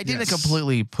different. Now, I didn't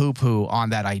completely poo-poo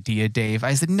on that idea, Dave.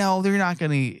 I said, no, they're not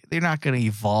gonna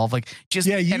evolve. Like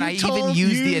and I even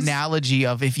used the analogy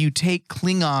of if you take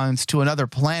Klingons to another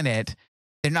planet,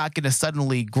 they're not gonna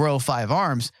suddenly grow 5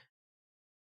 arms.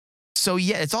 So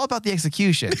yeah, it's all about the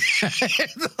execution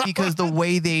because the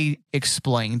way they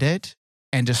explained it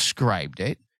and described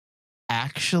it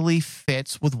actually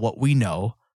fits with what we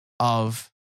know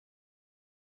of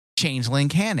changeling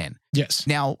canon. Yes.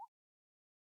 Now,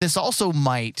 this also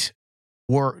might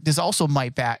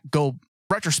go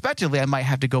retrospectively, I might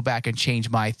have to go back and change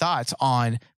my thoughts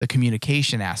on the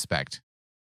communication aspect.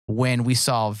 When we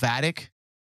saw Vadic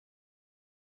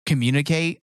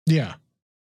communicate Yeah.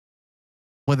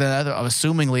 with another,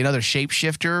 assumingly another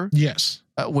shapeshifter, Yes.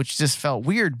 which just felt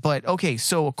weird. But okay,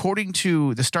 so according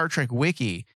to the Star Trek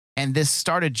wiki, and this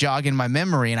started jogging my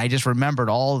memory, and I just remembered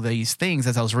all of these things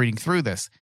as I was reading through this.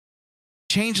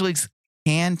 Changelings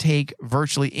can take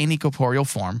virtually any corporeal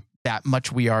form. That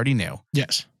much we already knew.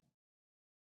 Yes.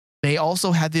 They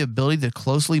also had the ability to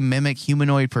closely mimic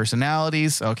humanoid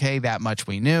personalities. Okay, that much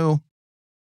we knew.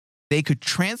 They could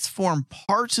transform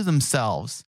parts of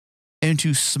themselves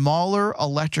into smaller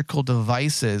electrical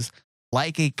devices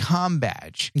like a comm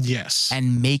badge Yes.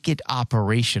 and make it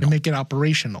operational. And make it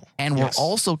operational. And Yes. we're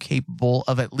also capable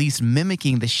of at least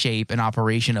mimicking the shape and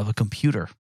operation of a computer.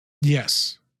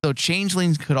 Yes. So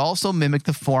changelings could also mimic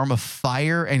the form of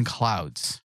fire and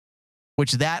clouds,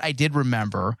 which that I did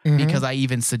remember because I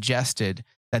even suggested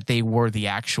that they were the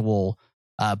actual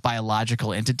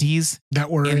biological entities That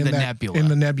were in the that, nebula. In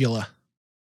the nebula.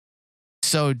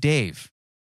 So Dave,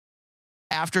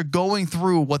 after going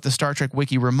through what the Star Trek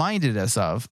wiki reminded us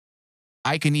of,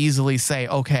 I can easily say,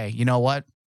 okay, you know what?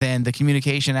 Then the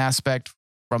communication aspect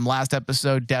from last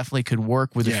episode definitely could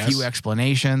work with a few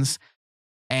explanations.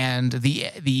 And the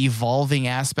evolving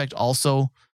aspect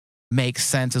also makes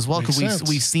sense as well, because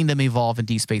we've seen them evolve in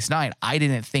Deep Space Nine. I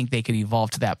didn't think they could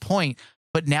evolve to that point,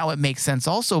 but now it makes sense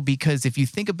also because if you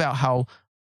think about how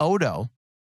Odo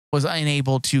was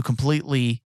unable to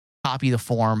completely copy the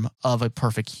form of a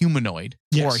perfect humanoid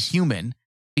or a human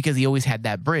because he always had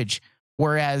that bridge.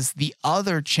 Whereas the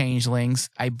other changelings,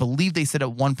 I believe they said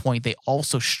at one point they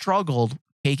also struggled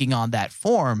taking on that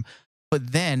form.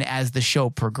 But then as the show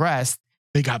progressed,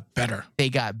 they got better. They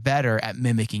got better at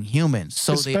mimicking humans.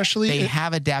 So they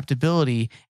have adaptability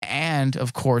and,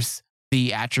 of course,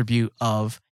 the attribute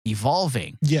of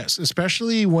evolving. Yes,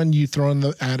 especially when you throw in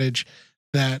the adage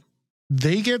that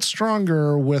they get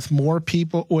stronger with more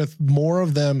people, with more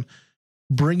of them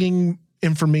bringing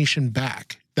information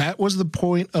back. That was the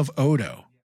point of Odo.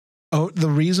 The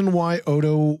reason why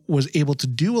Odo was able to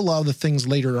do a lot of the things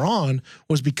later on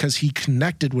was because he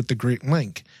connected with the Great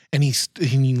Link and he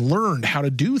learned how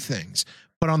to do things.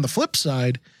 But on the flip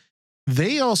side,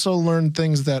 they also learned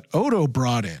things that Odo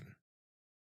brought in.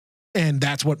 And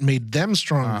that's what made them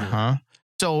stronger.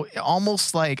 So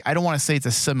almost like, I don't want to say it's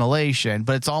assimilation,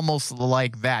 but it's almost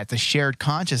like that. It's a shared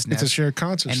consciousness. It's a shared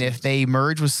consciousness. And if they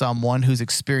merge with someone who's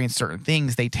experienced certain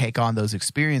things, they take on those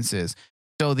experiences.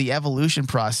 So the evolution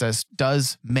process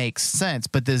does make sense,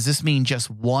 but does this mean just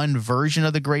one version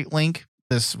of the Great Link,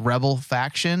 this rebel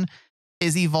faction,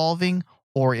 is evolving,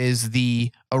 or is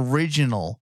the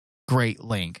original Great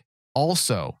Link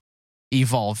also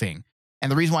evolving?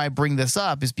 And the reason why I bring this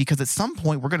up is because at some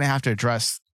point we're going to have to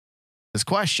address this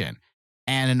question.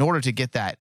 And in order to get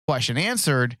that question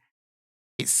answered,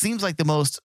 it seems like the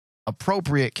most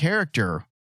appropriate character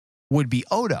would be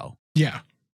Odo. Yeah.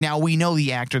 Now, we know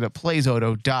the actor that plays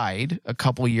Odo died a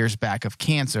couple years back of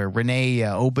cancer. Rene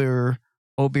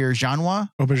Auberjonois,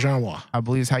 I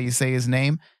believe is how you say his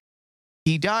name.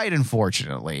 He died,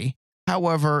 unfortunately.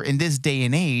 However, in this day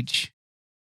and age,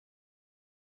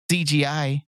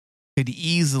 CGI could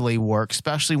easily work,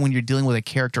 especially when you're dealing with a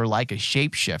character like a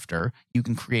shapeshifter. You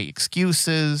can create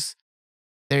excuses.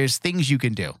 There's things you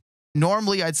can do.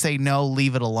 Normally, I'd say no,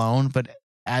 leave it alone. But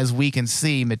as we can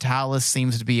see, Metalis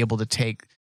seems to be able to take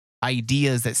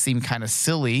ideas that seem kind of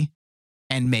silly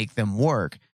and make them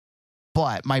work.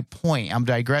 But my point, I'm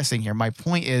digressing here. My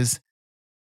point is,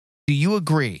 do you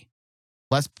agree?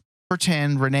 Let's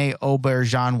pretend Rene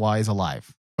Auberjonois is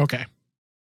alive. Okay.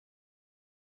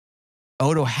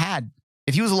 Odo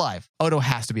if he was alive, Odo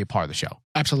has to be a part of the show.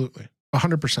 Absolutely.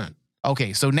 100%.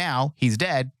 Okay, so now he's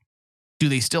dead. Do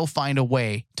they still find a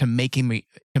way to make him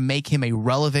a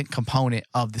relevant component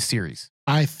of the series?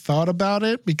 I thought about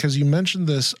it because you mentioned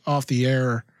this off the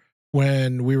air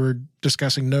when we were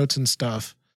discussing notes and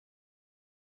stuff,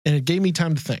 and it gave me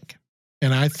time to think.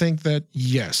 And I think that,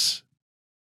 yes,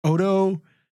 Odo,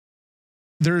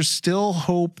 there's still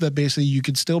hope that basically you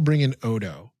could still bring in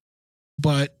Odo,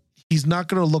 but he's not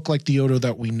going to look like the Odo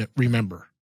that we remember.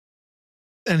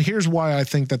 And here's why I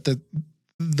think that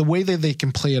the way that they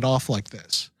can play it off like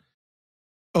this.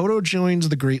 Odo joins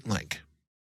the Great Link.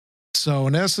 So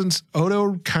in essence,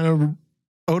 Odo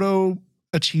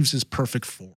achieves his perfect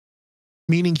form,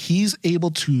 meaning he's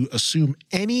able to assume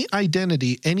any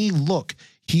identity, any look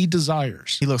he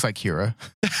desires. He looks like Kira.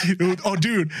 Oh,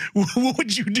 dude, what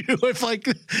would you do if like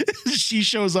she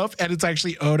shows up and it's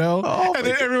actually Odo? Oh, and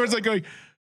then everyone's like going,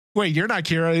 wait, you're not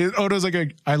Kira. Odo's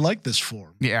like, I like this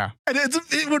form. Yeah. And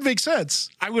it would make sense.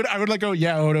 I would like, oh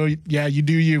yeah, Odo, yeah, you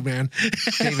do you, man.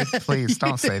 David, please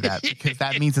don't say that, because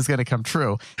that means it's going to come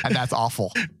true, and that's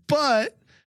awful. But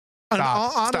in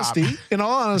all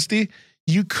honesty,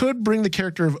 you could bring the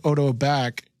character of Odo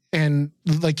back, and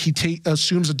like he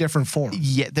assumes a different form.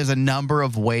 Yeah, there's a number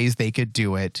of ways they could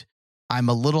do it. I'm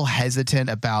a little hesitant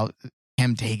about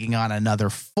him taking on another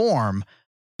form,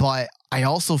 but I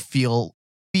also feel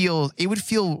it would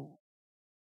feel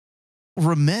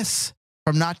remiss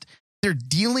from not. They're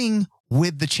dealing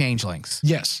with the changelings.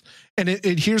 Yes, and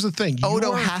here's the thing: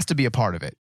 Odo has to be a part of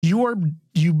it.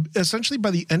 You essentially,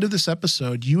 by the end of this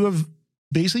episode, you have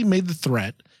basically made the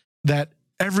threat that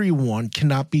everyone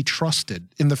cannot be trusted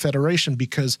in the Federation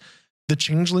because the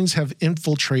changelings have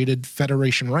infiltrated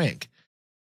Federation rank.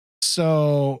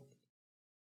 So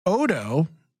Odo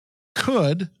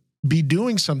could be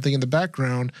doing something in the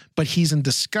background, but he's in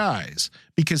disguise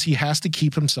because he has to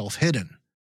keep himself hidden.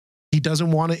 He doesn't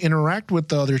want to interact with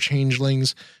the other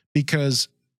changelings because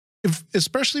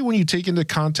especially when you take into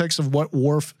context of what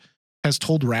Worf has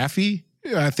told Raffi,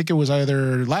 I think it was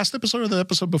either last episode or the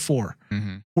episode before,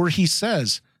 where he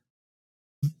says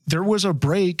there was a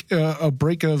break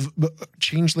of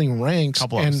changeling ranks. A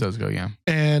couple episodes ago, yeah.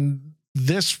 And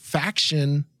this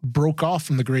faction broke off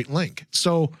from the Great Link.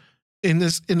 So in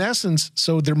essence,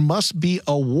 so there must be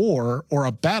a war or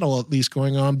a battle at least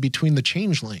going on between the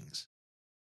changelings.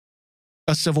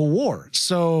 A civil war.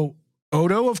 So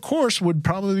Odo, of course, would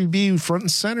probably be front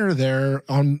and center there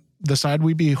on the side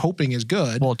we'd be hoping is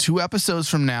good. Well, 2 episodes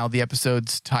from now, the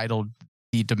episode's titled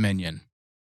The Dominion.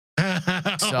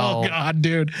 Oh, God,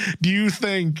 dude. Do you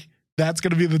think that's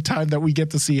going to be the time that we get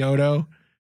to see Odo?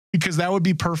 Because that would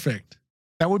be perfect.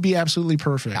 That would be absolutely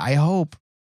perfect. I hope.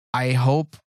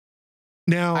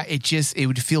 Now, it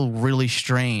would feel really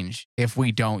strange if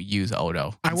we don't use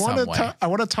Odo. I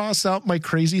want to toss out my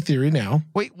crazy theory now.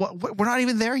 Wait, what? We're not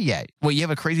even there yet. Wait, you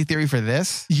have a crazy theory for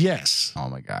this? Yes. Oh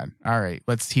my God. All right,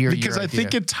 let's hear because your I idea.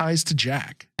 think it ties to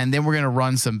Jack. And then we're going to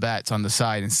run some bets on the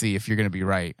side and see if you're going to be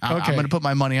right. I'm going to put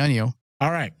my money on you.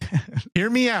 All right. Hear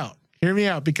me out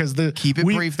because keep it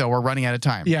brief though. We're running out of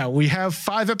time. Yeah, we have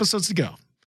 5 episodes to go.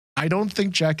 I don't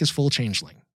think Jack is full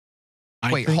changeling.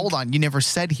 Hold on. You never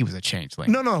said he was a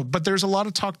changeling. No, but there's a lot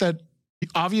of talk that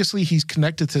obviously he's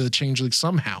connected to the changeling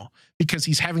somehow because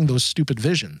he's having those stupid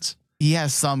visions. He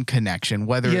has some connection,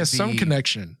 some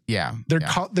connection. Yeah.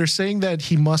 They're saying that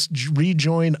he must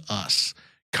rejoin us.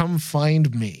 Come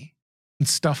find me and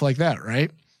stuff like that, right?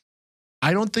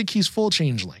 I don't think he's full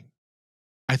changeling.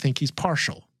 I think he's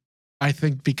partial. I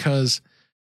think because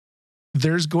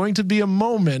there's going to be a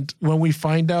moment when we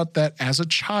find out that as a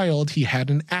child, he had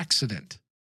an accident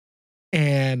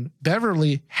and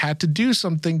Beverly had to do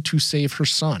something to save her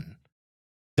son.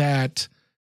 That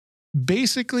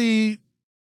basically,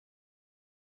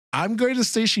 I'm going to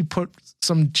say she put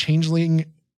some changeling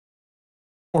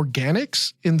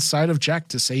organics inside of Jack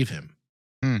to save him.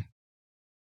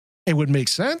 It would make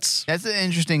sense. That's an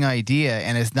interesting idea,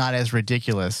 and it's not as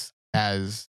ridiculous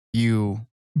as you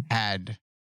had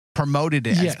promoted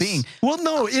it as being. Well,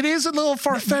 no, it is a little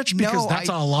far-fetched because that's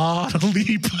a lot of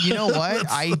leap. You know what?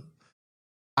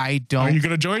 I don't. Are you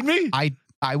going to join me?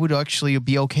 I would actually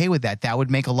be okay with that. That would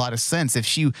make a lot of sense. If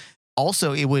she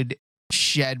also, it would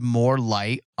shed more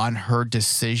light on her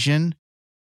decision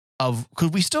because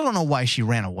we still don't know why she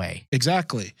ran away.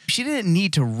 Exactly. She didn't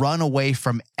need to run away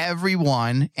from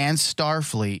everyone and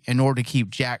Starfleet in order to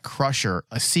keep Jack Crusher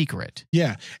a secret.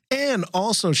 Yeah. And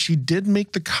also she did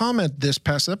make the comment this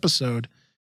past episode,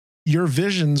 your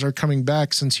visions are coming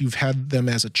back since you've had them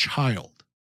as a child.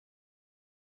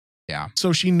 Yeah.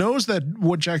 So she knows that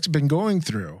what Jack's been going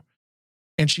through,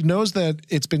 and she knows that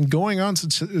it's been going on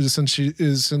since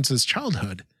his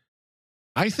childhood.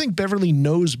 I think Beverly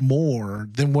knows more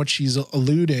than what she's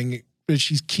alluding, but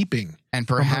she's keeping. And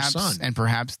from her son.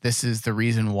 Perhaps this is the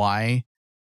reason why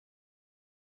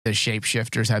the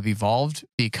shapeshifters have evolved,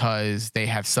 because they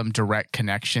have some direct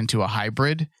connection to a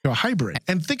hybrid.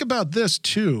 And think about this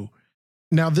too.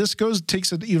 Now this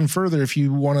takes it even further. If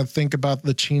you want to think about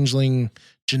the changeling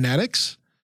genetics,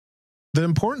 the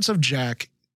importance of Jack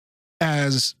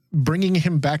as bringing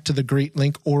him back to the Great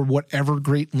Link or whatever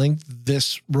Great Link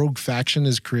this rogue faction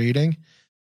is creating,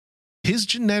 his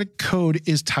genetic code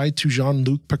is tied to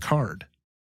Jean-Luc Picard.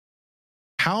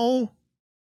 How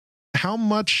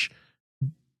much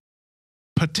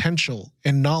potential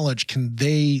and knowledge can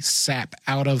they sap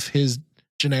out of his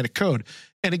genetic code?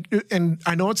 And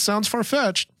I know it sounds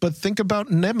far-fetched, but think about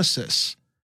Nemesis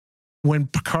when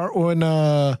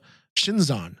Shinzon,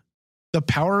 the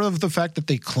power of the fact that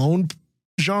they cloned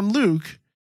Jean-Luc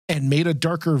and made a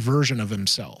darker version of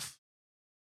himself.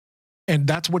 And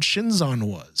that's what Shinzon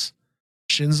was.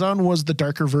 Shinzon was the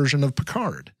darker version of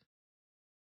Picard.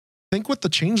 Think what the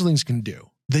changelings can do.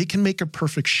 They can make a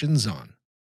perfect Shinzon.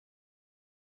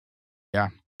 Yeah.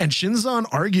 And Shinzon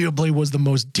arguably was the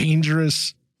most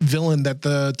dangerous villain that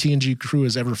the TNG crew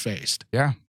has ever faced.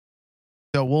 Yeah.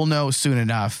 So we'll know soon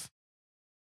enough.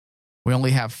 We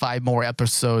only have 5 more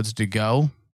episodes to go.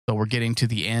 So we're getting to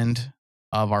the end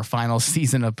of our final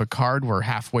season of Picard. We're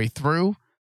halfway through.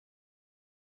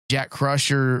 Jack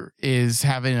Crusher is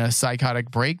having a psychotic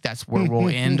break. That's where we'll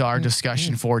end our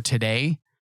discussion for today.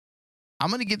 I'm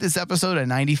going to give this episode a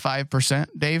 95%.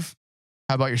 Dave,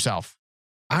 how about yourself?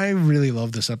 I really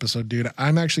love this episode, dude.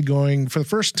 I'm actually going, for the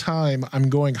first time, I'm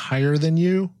going higher than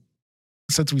you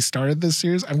since we started this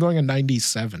series. I'm going a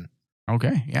 97.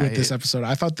 Okay. Yeah. With this episode.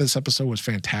 I thought this episode was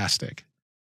fantastic.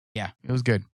 Yeah, it was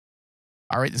good.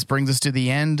 All right. This brings us to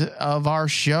the end of our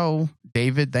show.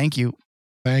 David, thank you.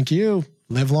 Thank you.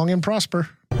 Live long and prosper.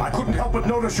 I couldn't help but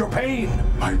notice your pain.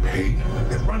 My pain?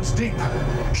 It runs deep.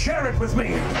 Share it with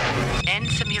me. End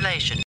simulation.